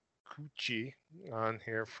Mochikuchi on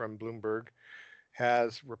here from Bloomberg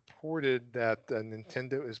has reported that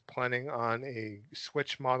Nintendo is planning on a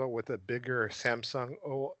Switch model with a bigger Samsung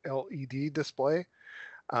OLED display,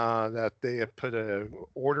 that they have put an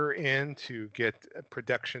order in to get a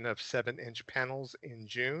production of 7-inch panels in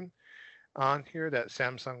June on here that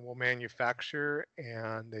Samsung will manufacture,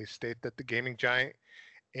 and they state that the gaming giant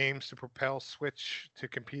aims to propel Switch to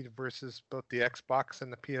compete versus both the Xbox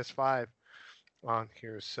and the PS5 on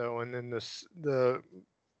here. So, and then the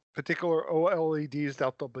particular OLEDs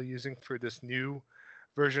that they'll be using for this new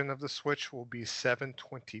version of the Switch will be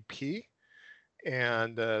 720p,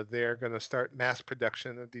 and they're going to start mass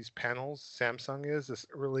production of these panels. Samsung is as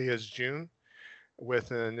early as June,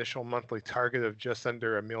 with an initial monthly target of just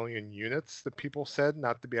under 1 million units, the people said,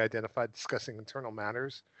 not to be identified, discussing internal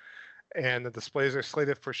matters. And the displays are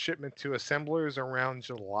slated for shipment to assemblers around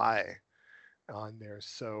July on there.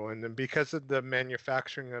 So, and then because of the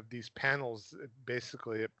manufacturing of these panels,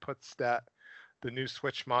 basically it puts that the new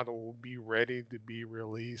Switch model will be ready to be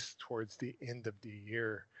released towards the end of the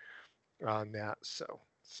year on that. So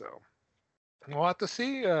we'll have to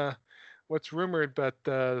see what's rumored, but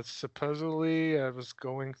supposedly I was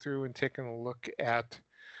going through and taking a look at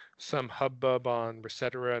some hubbub on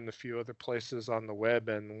Resetera and a few other places on the web,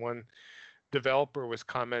 and one developer was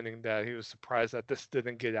commenting that he was surprised that this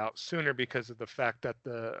didn't get out sooner because of the fact that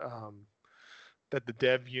the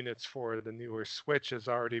dev units for the newer Switch has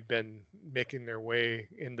already been making their way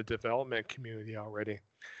in the development community already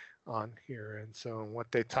on here. And so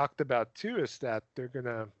what they talked about too is that they're going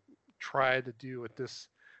to try to do with this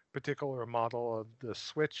particular model of the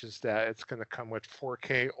Switch is that it's going to come with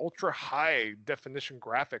 4K ultra high definition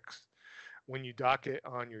graphics when you dock it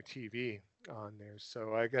on your TV on there.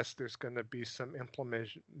 So I guess there's going to be some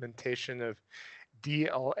implementation of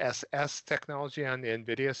DLSS technology on the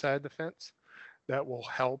NVIDIA side of the fence that will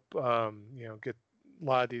help get a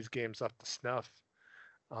lot of these games up to snuff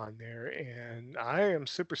on there. And I am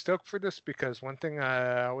super stoked for this because one thing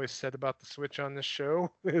I always said about the Switch on this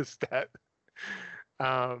show is that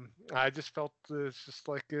I just felt it's just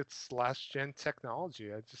like it's last gen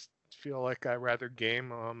technology. I just feel like I'd rather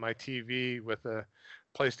game on my TV with a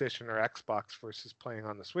PlayStation or Xbox versus playing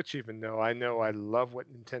on the Switch, even though I know I love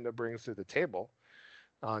what Nintendo brings to the table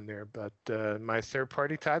on there. But my third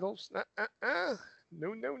party titles, no,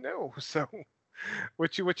 no, no. So,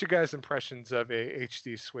 what's you guys' impressions of a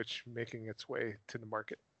HD Switch making its way to the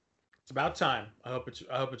market? It's about time. I hope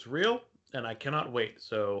it's real, and I cannot wait.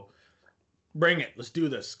 So bring it. Let's do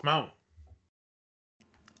this. Come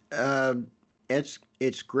on.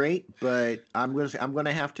 It's great, but I'm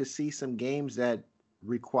gonna have to see some games that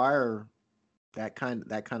require that kind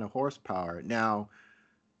of horsepower. Now,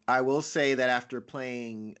 I will say that after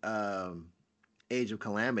playing Age of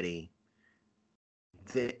Calamity,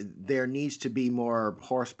 there needs to be more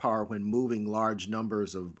horsepower when moving large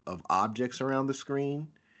numbers of objects around the screen,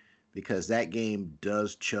 because that game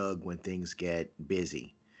does chug when things get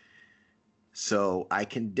busy. So I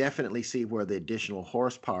can definitely see where the additional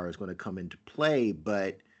horsepower is going to come into play,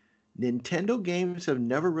 but Nintendo games have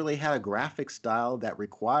never really had a graphic style that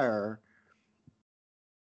require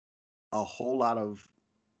a whole lot of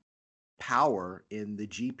power in the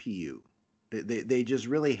GPU. They just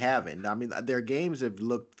really haven't. I mean, their games have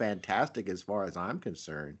looked fantastic as far as I'm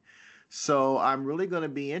concerned. So I'm really going to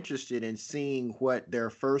be interested in seeing what their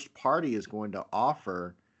first party is going to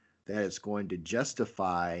offer that is going to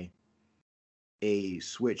justify a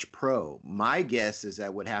Switch Pro. My guess is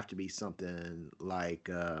that would have to be something like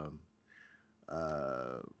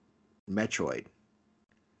Metroid.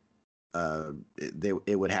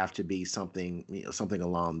 It would have to be something, something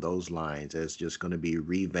along those lines. It's just going to be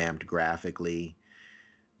revamped graphically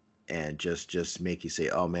and just make you say,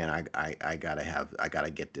 "Oh man, I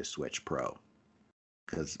gotta get this Switch Pro,"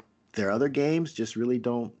 because their other games just really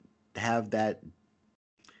don't have that.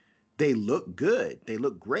 They look good, they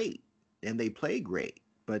look great, and they play great,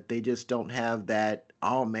 but they just don't have that.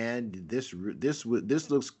 Oh man, this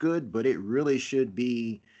looks good, but it really should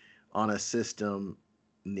be on a system,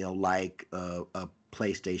 like a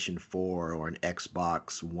PlayStation 4 or an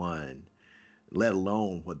Xbox One, let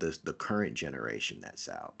alone with the current generation that's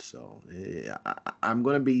out. So I'm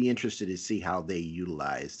going to be interested to see how they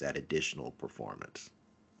utilize that additional performance.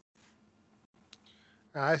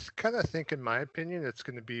 I kind of think, in my opinion, it's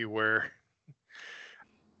going to be where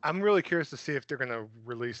I'm really curious to see if they're going to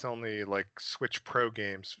release only like Switch Pro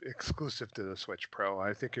games exclusive to the Switch Pro.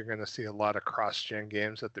 I think you're going to see a lot of cross-gen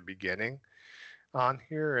games at the beginning on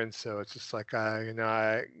here, and so it's just like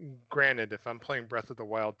granted, if I'm playing Breath of the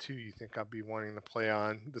Wild 2, you think I'll be wanting to play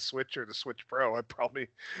on the Switch or the Switch Pro? I'd probably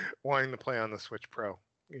wanting to play on the Switch Pro,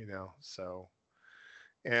 so,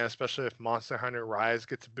 and especially if Monster Hunter Rise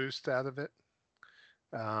gets a boost out of it,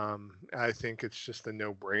 I think it's just a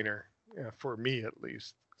no-brainer, for me at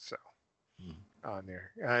least. So on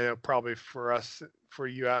there, I know probably for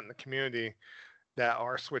you out in the community that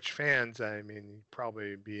are Switch fans, I mean, you'd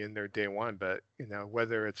probably be in there day one, but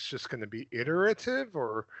whether it's just going to be iterative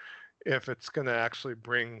or if it's going to actually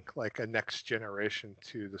bring like a next generation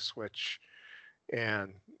to the Switch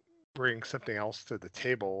and bring something else to the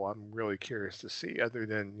table, I'm really curious to see, other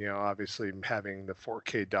than, obviously having the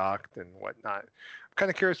 4K docked and whatnot. I'm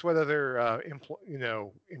kind of curious what other,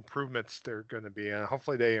 improvements they're going to be, and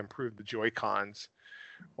hopefully they improve the Joy-Cons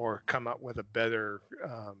or come up with a better,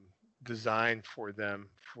 design for them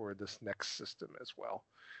for this next system as well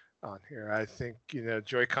on here. I think,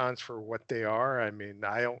 Joy-Cons for what they are, I mean,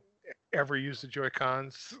 I don't ever use the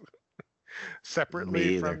Joy-Cons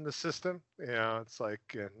separately from the system. It's like,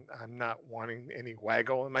 and I'm not wanting any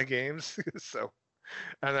waggle in my games. So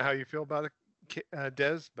I don't know how you feel about it,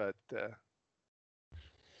 Des, but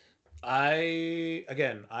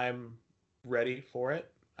I'm ready for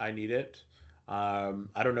it. I need it.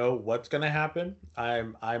 I don't know what's gonna happen.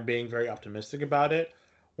 I'm being very optimistic about it.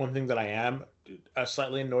 One thing that I am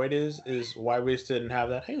slightly annoyed is why we just didn't have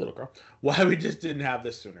that. Hey, little girl, why we just didn't have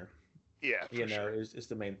this sooner? Yeah, sure. is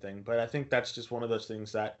the main thing. But I think that's just one of those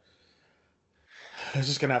things that is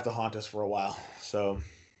just gonna have to haunt us for a while. So,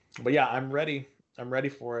 but yeah, I'm ready. I'm ready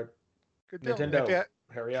for it. Good deal. Nintendo, if you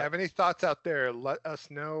hurry up. have any thoughts out there, let us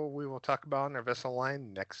know. We will talk about on our Vessel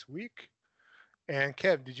line next week. And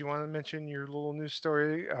Kev, did you want to mention your little news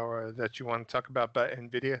story or that you want to talk about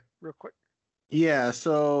NVIDIA real quick? Yeah,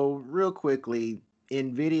 so real quickly,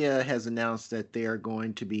 NVIDIA has announced that they are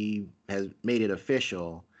going to has made it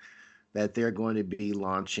official that they're going to be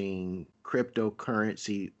launching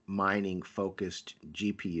cryptocurrency mining focused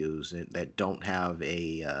GPUs that don't have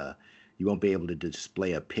you won't be able to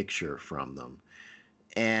display a picture from them.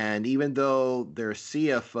 And even though their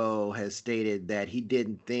CFO has stated that he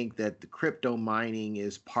didn't think that the crypto mining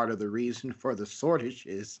is part of the reason for the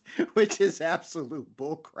shortages, which is absolute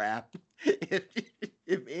bullcrap. If,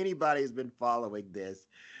 if anybody's been following this,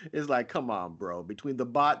 it's like, come on, bro. Between the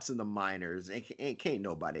bots and the miners, can't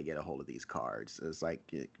nobody get a hold of these cards. It's like,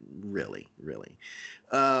 really, really.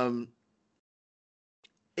 Um,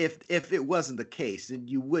 if it wasn't the case, then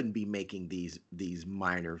you wouldn't be making these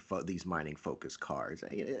mining focused cards.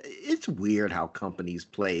 It's weird how companies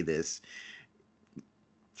try to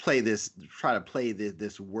play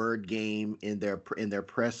this word game in their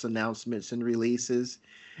press announcements and releases.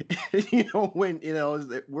 When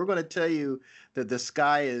we're going to tell you that the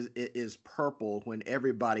sky is purple when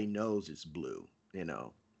everybody knows it's blue.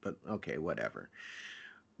 But okay, whatever.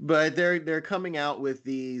 But they're coming out with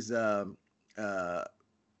these.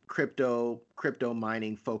 Crypto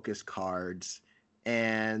mining focused cards,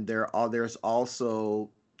 and there's also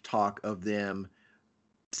talk of them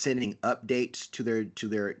sending updates to the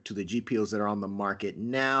GPUs that are on the market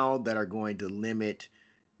now that are going to limit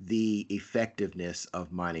the effectiveness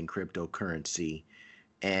of mining cryptocurrency.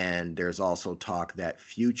 And there's also talk that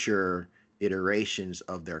future iterations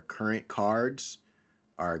of their current cards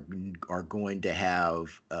are going to have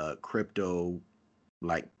crypto,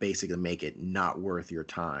 like, basically make it not worth your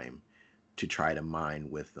time to try to mine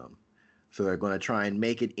with them. So they're going to try and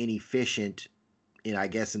make it inefficient, I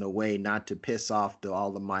guess, in a way not to piss off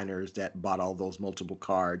all the miners that bought all those multiple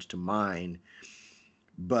cards to mine,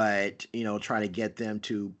 but try to get them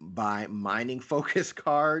to buy mining focused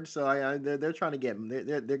cards. So they're trying to get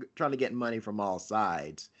they're trying to get money from all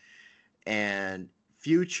sides, and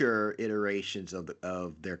future iterations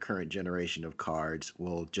of their current generation of cards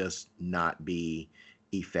will just not be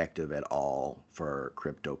effective at all for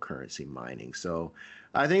cryptocurrency mining. So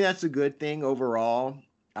I think that's a good thing overall.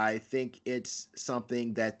 I think it's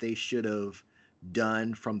something that they should have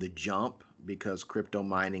done from the jump, because crypto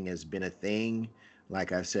mining has been a thing.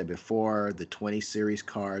 Like I said before, the 20 series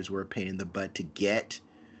cards were a pain in the butt to get.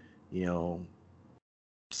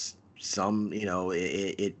 Some,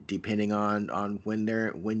 it depending on when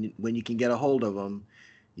you can get a hold of them,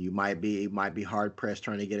 you might be hard pressed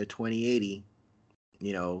trying to get a 2080,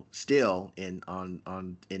 still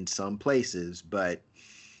in some places. But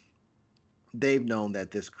they've known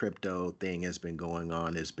that this crypto thing has been going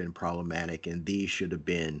on, has been problematic, and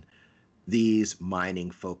these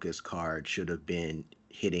mining focused cards should have been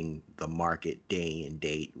hitting the market day and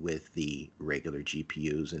date with the regular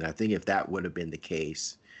GPUs. And I think if that would have been the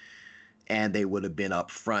case, and they would have been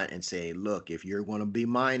up front and say, look, if you're going to be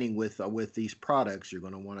mining with these products, you're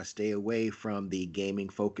going to want to stay away from the gaming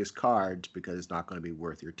focused cards because it's not going to be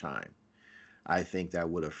worth your time. I think that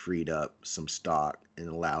would have freed up some stock and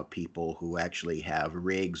allowed people who actually have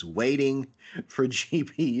rigs waiting for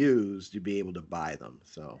GPUs to be able to buy them.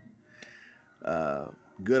 So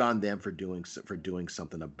good on them for doing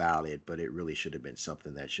something about it, but it really should have been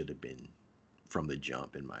something that should have been from the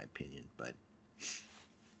jump, in my opinion. But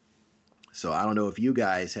so I don't know if you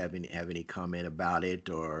guys have any comment about it,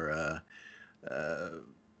 or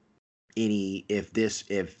if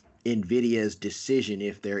NVIDIA's decision,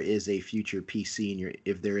 if there is a future PC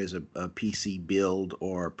if there is a PC build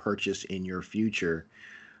or purchase in your future,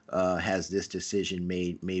 has this decision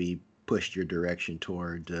maybe pushed your direction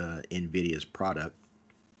toward NVIDIA's product?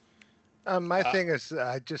 My thing is,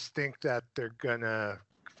 I just think that they're gonna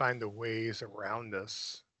find the ways around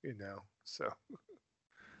us, so.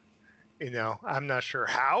 I'm not sure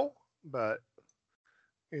how, but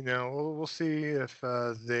we'll see if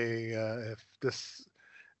if this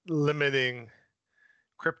limiting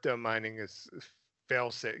crypto mining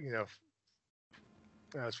fails it,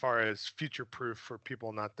 as far as future proof for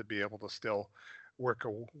people not to be able to still work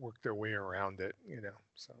their way around it,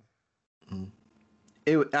 So.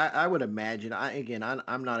 I would imagine.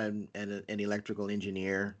 I'm not an electrical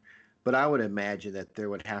engineer, but I would imagine that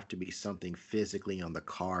there would have to be something physically on the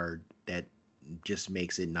card that just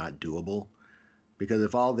makes it not doable. Because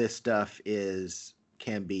if all this stuff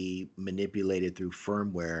can be manipulated through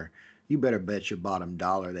firmware, you better bet your bottom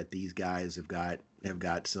dollar that these guys have got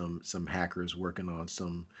some hackers working on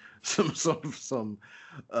some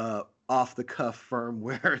off the cuff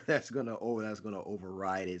firmware that's gonna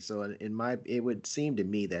override it. So it would seem to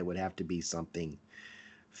me that it would have to be something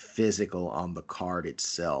physical on the card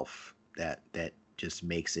itself that just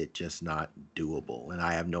makes it just not doable. And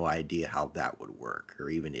I have no idea how that would work,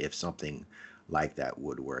 or even if something like that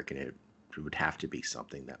would work. And it would have to be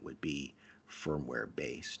something that would be firmware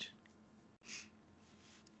based.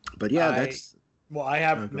 But yeah, I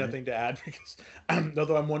have nothing to add, because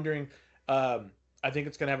although I'm wondering, I think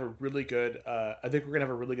it's gonna have a really good. I think we're gonna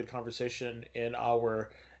have a really good conversation in our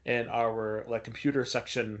like computer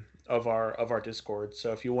section of our Discord.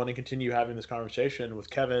 So if you want to continue having this conversation with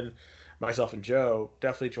Kevin, myself, and Joe,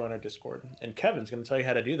 definitely join our Discord. And Kevin's gonna tell you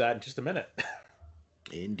how to do that in just a minute.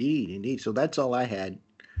 Indeed, indeed. So that's all I had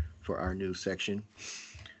for our news section.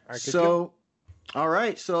 All right, So, all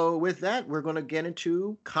right. So with that, we're going to get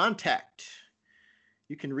into contact.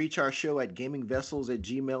 You can reach our show at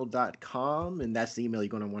gamingvessels@gmail.com, and that's the email you're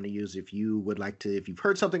going to want to use if you would like to, if you've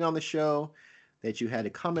heard something on the show that you had a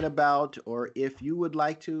comment about, or if you would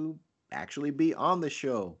like to actually be on the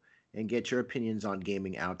show and get your opinions on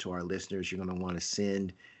gaming out to our listeners, you're going to want to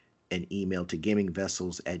send an email to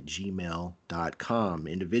gamingvessels@gmail.com.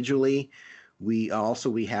 Individually, we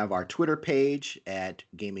have our Twitter page at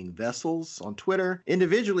Gaming Vessels on Twitter.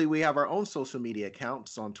 Individually, we have our own social media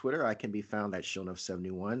accounts on Twitter. I can be found at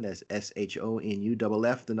Shonuff71. That's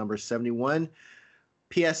SHONUFF, the number 71.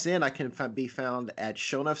 PSN, I can be found at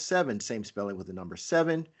Shonuff7, same spelling with the number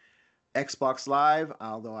 7. Xbox Live,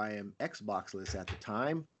 although I am Xboxless at the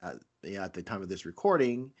time, at the time of this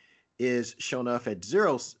recording, is Shonuff at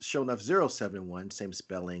Shonuff071, same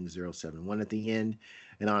spelling, 071 at the end.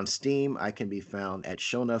 And on Steam, I can be found at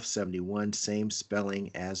Shonuff71, same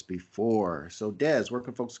spelling as before. So, Des, where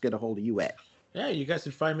can folks get a hold of you at? Yeah, you guys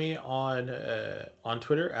can find me on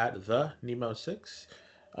Twitter at the Nemo6.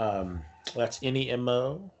 That's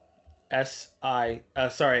NEMO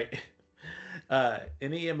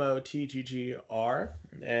NEMOTGGR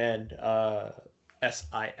and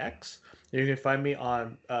SIX. You can find me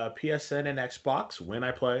on PSN and Xbox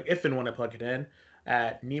if and when I plug it in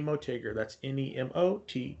at Nemo Tigger. That's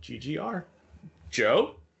NEMOTGGR.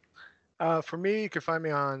 Joe? For me, you can find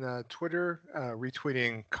me on Twitter,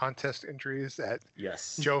 retweeting contest entries at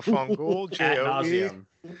Joe Fongul, Joe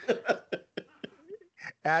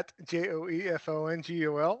at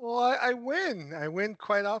JOEFONGUL. Well, I win. I win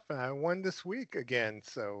quite often. I won this week again,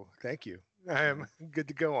 so thank you. I am good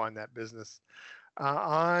to go on that business.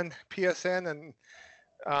 On PSN and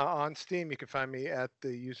on Steam, you can find me at the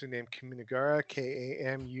username Kamunagara,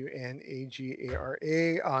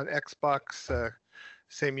 KAMUNAGARA. On Xbox,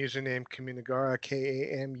 same username Kamunagara,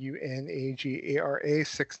 KAMUNAGARA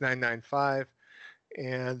 6995.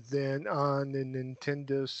 And then on the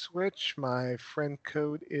Nintendo Switch, my friend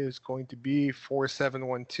code is going to be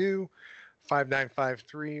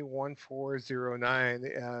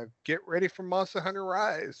 4712-5953-1409. Get ready for Monster Hunter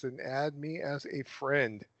Rise and add me as a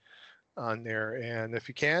friend on there. And if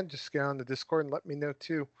you can, just get on the Discord and let me know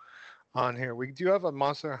too on here. We do have a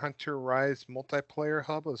Monster Hunter Rise multiplayer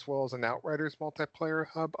hub as well as an Outriders multiplayer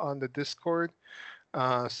hub on the Discord.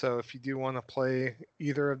 So if you do want to play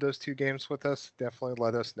either of those two games with us, definitely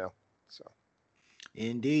let us know. So,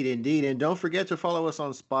 indeed, indeed. And don't forget to follow us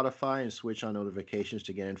on Spotify and switch on notifications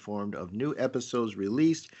to get informed of new episodes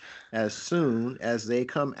released as soon as they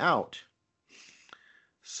come out.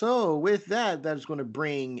 So with that is going to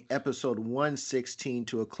bring episode 116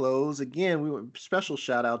 to a close. Again, special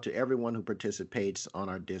shout out to everyone who participates on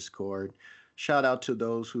our Discord. Shout out to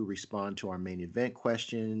those who respond to our main event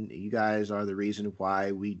question. You guys are the reason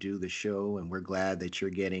why we do the show, and we're glad that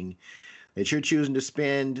you're choosing to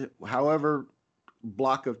spend however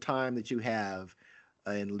block of time that you have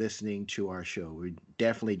in listening to our show. We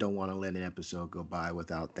definitely don't want to let an episode go by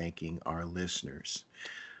without thanking our listeners.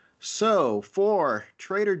 So for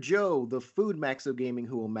Trader Joe, the food max of gaming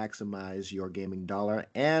who will maximize your gaming dollar,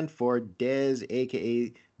 and for Dez,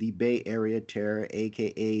 aka the Bay Area Terror,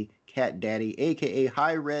 aka Cat Daddy, aka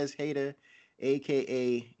High Res Hater,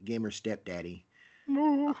 aka Gamer Stepdaddy.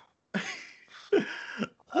 I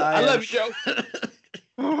love you, Joe.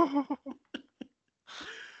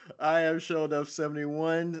 I am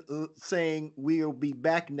Shonuff71 saying we'll be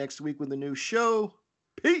back next week with a new show.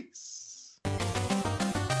 Peace.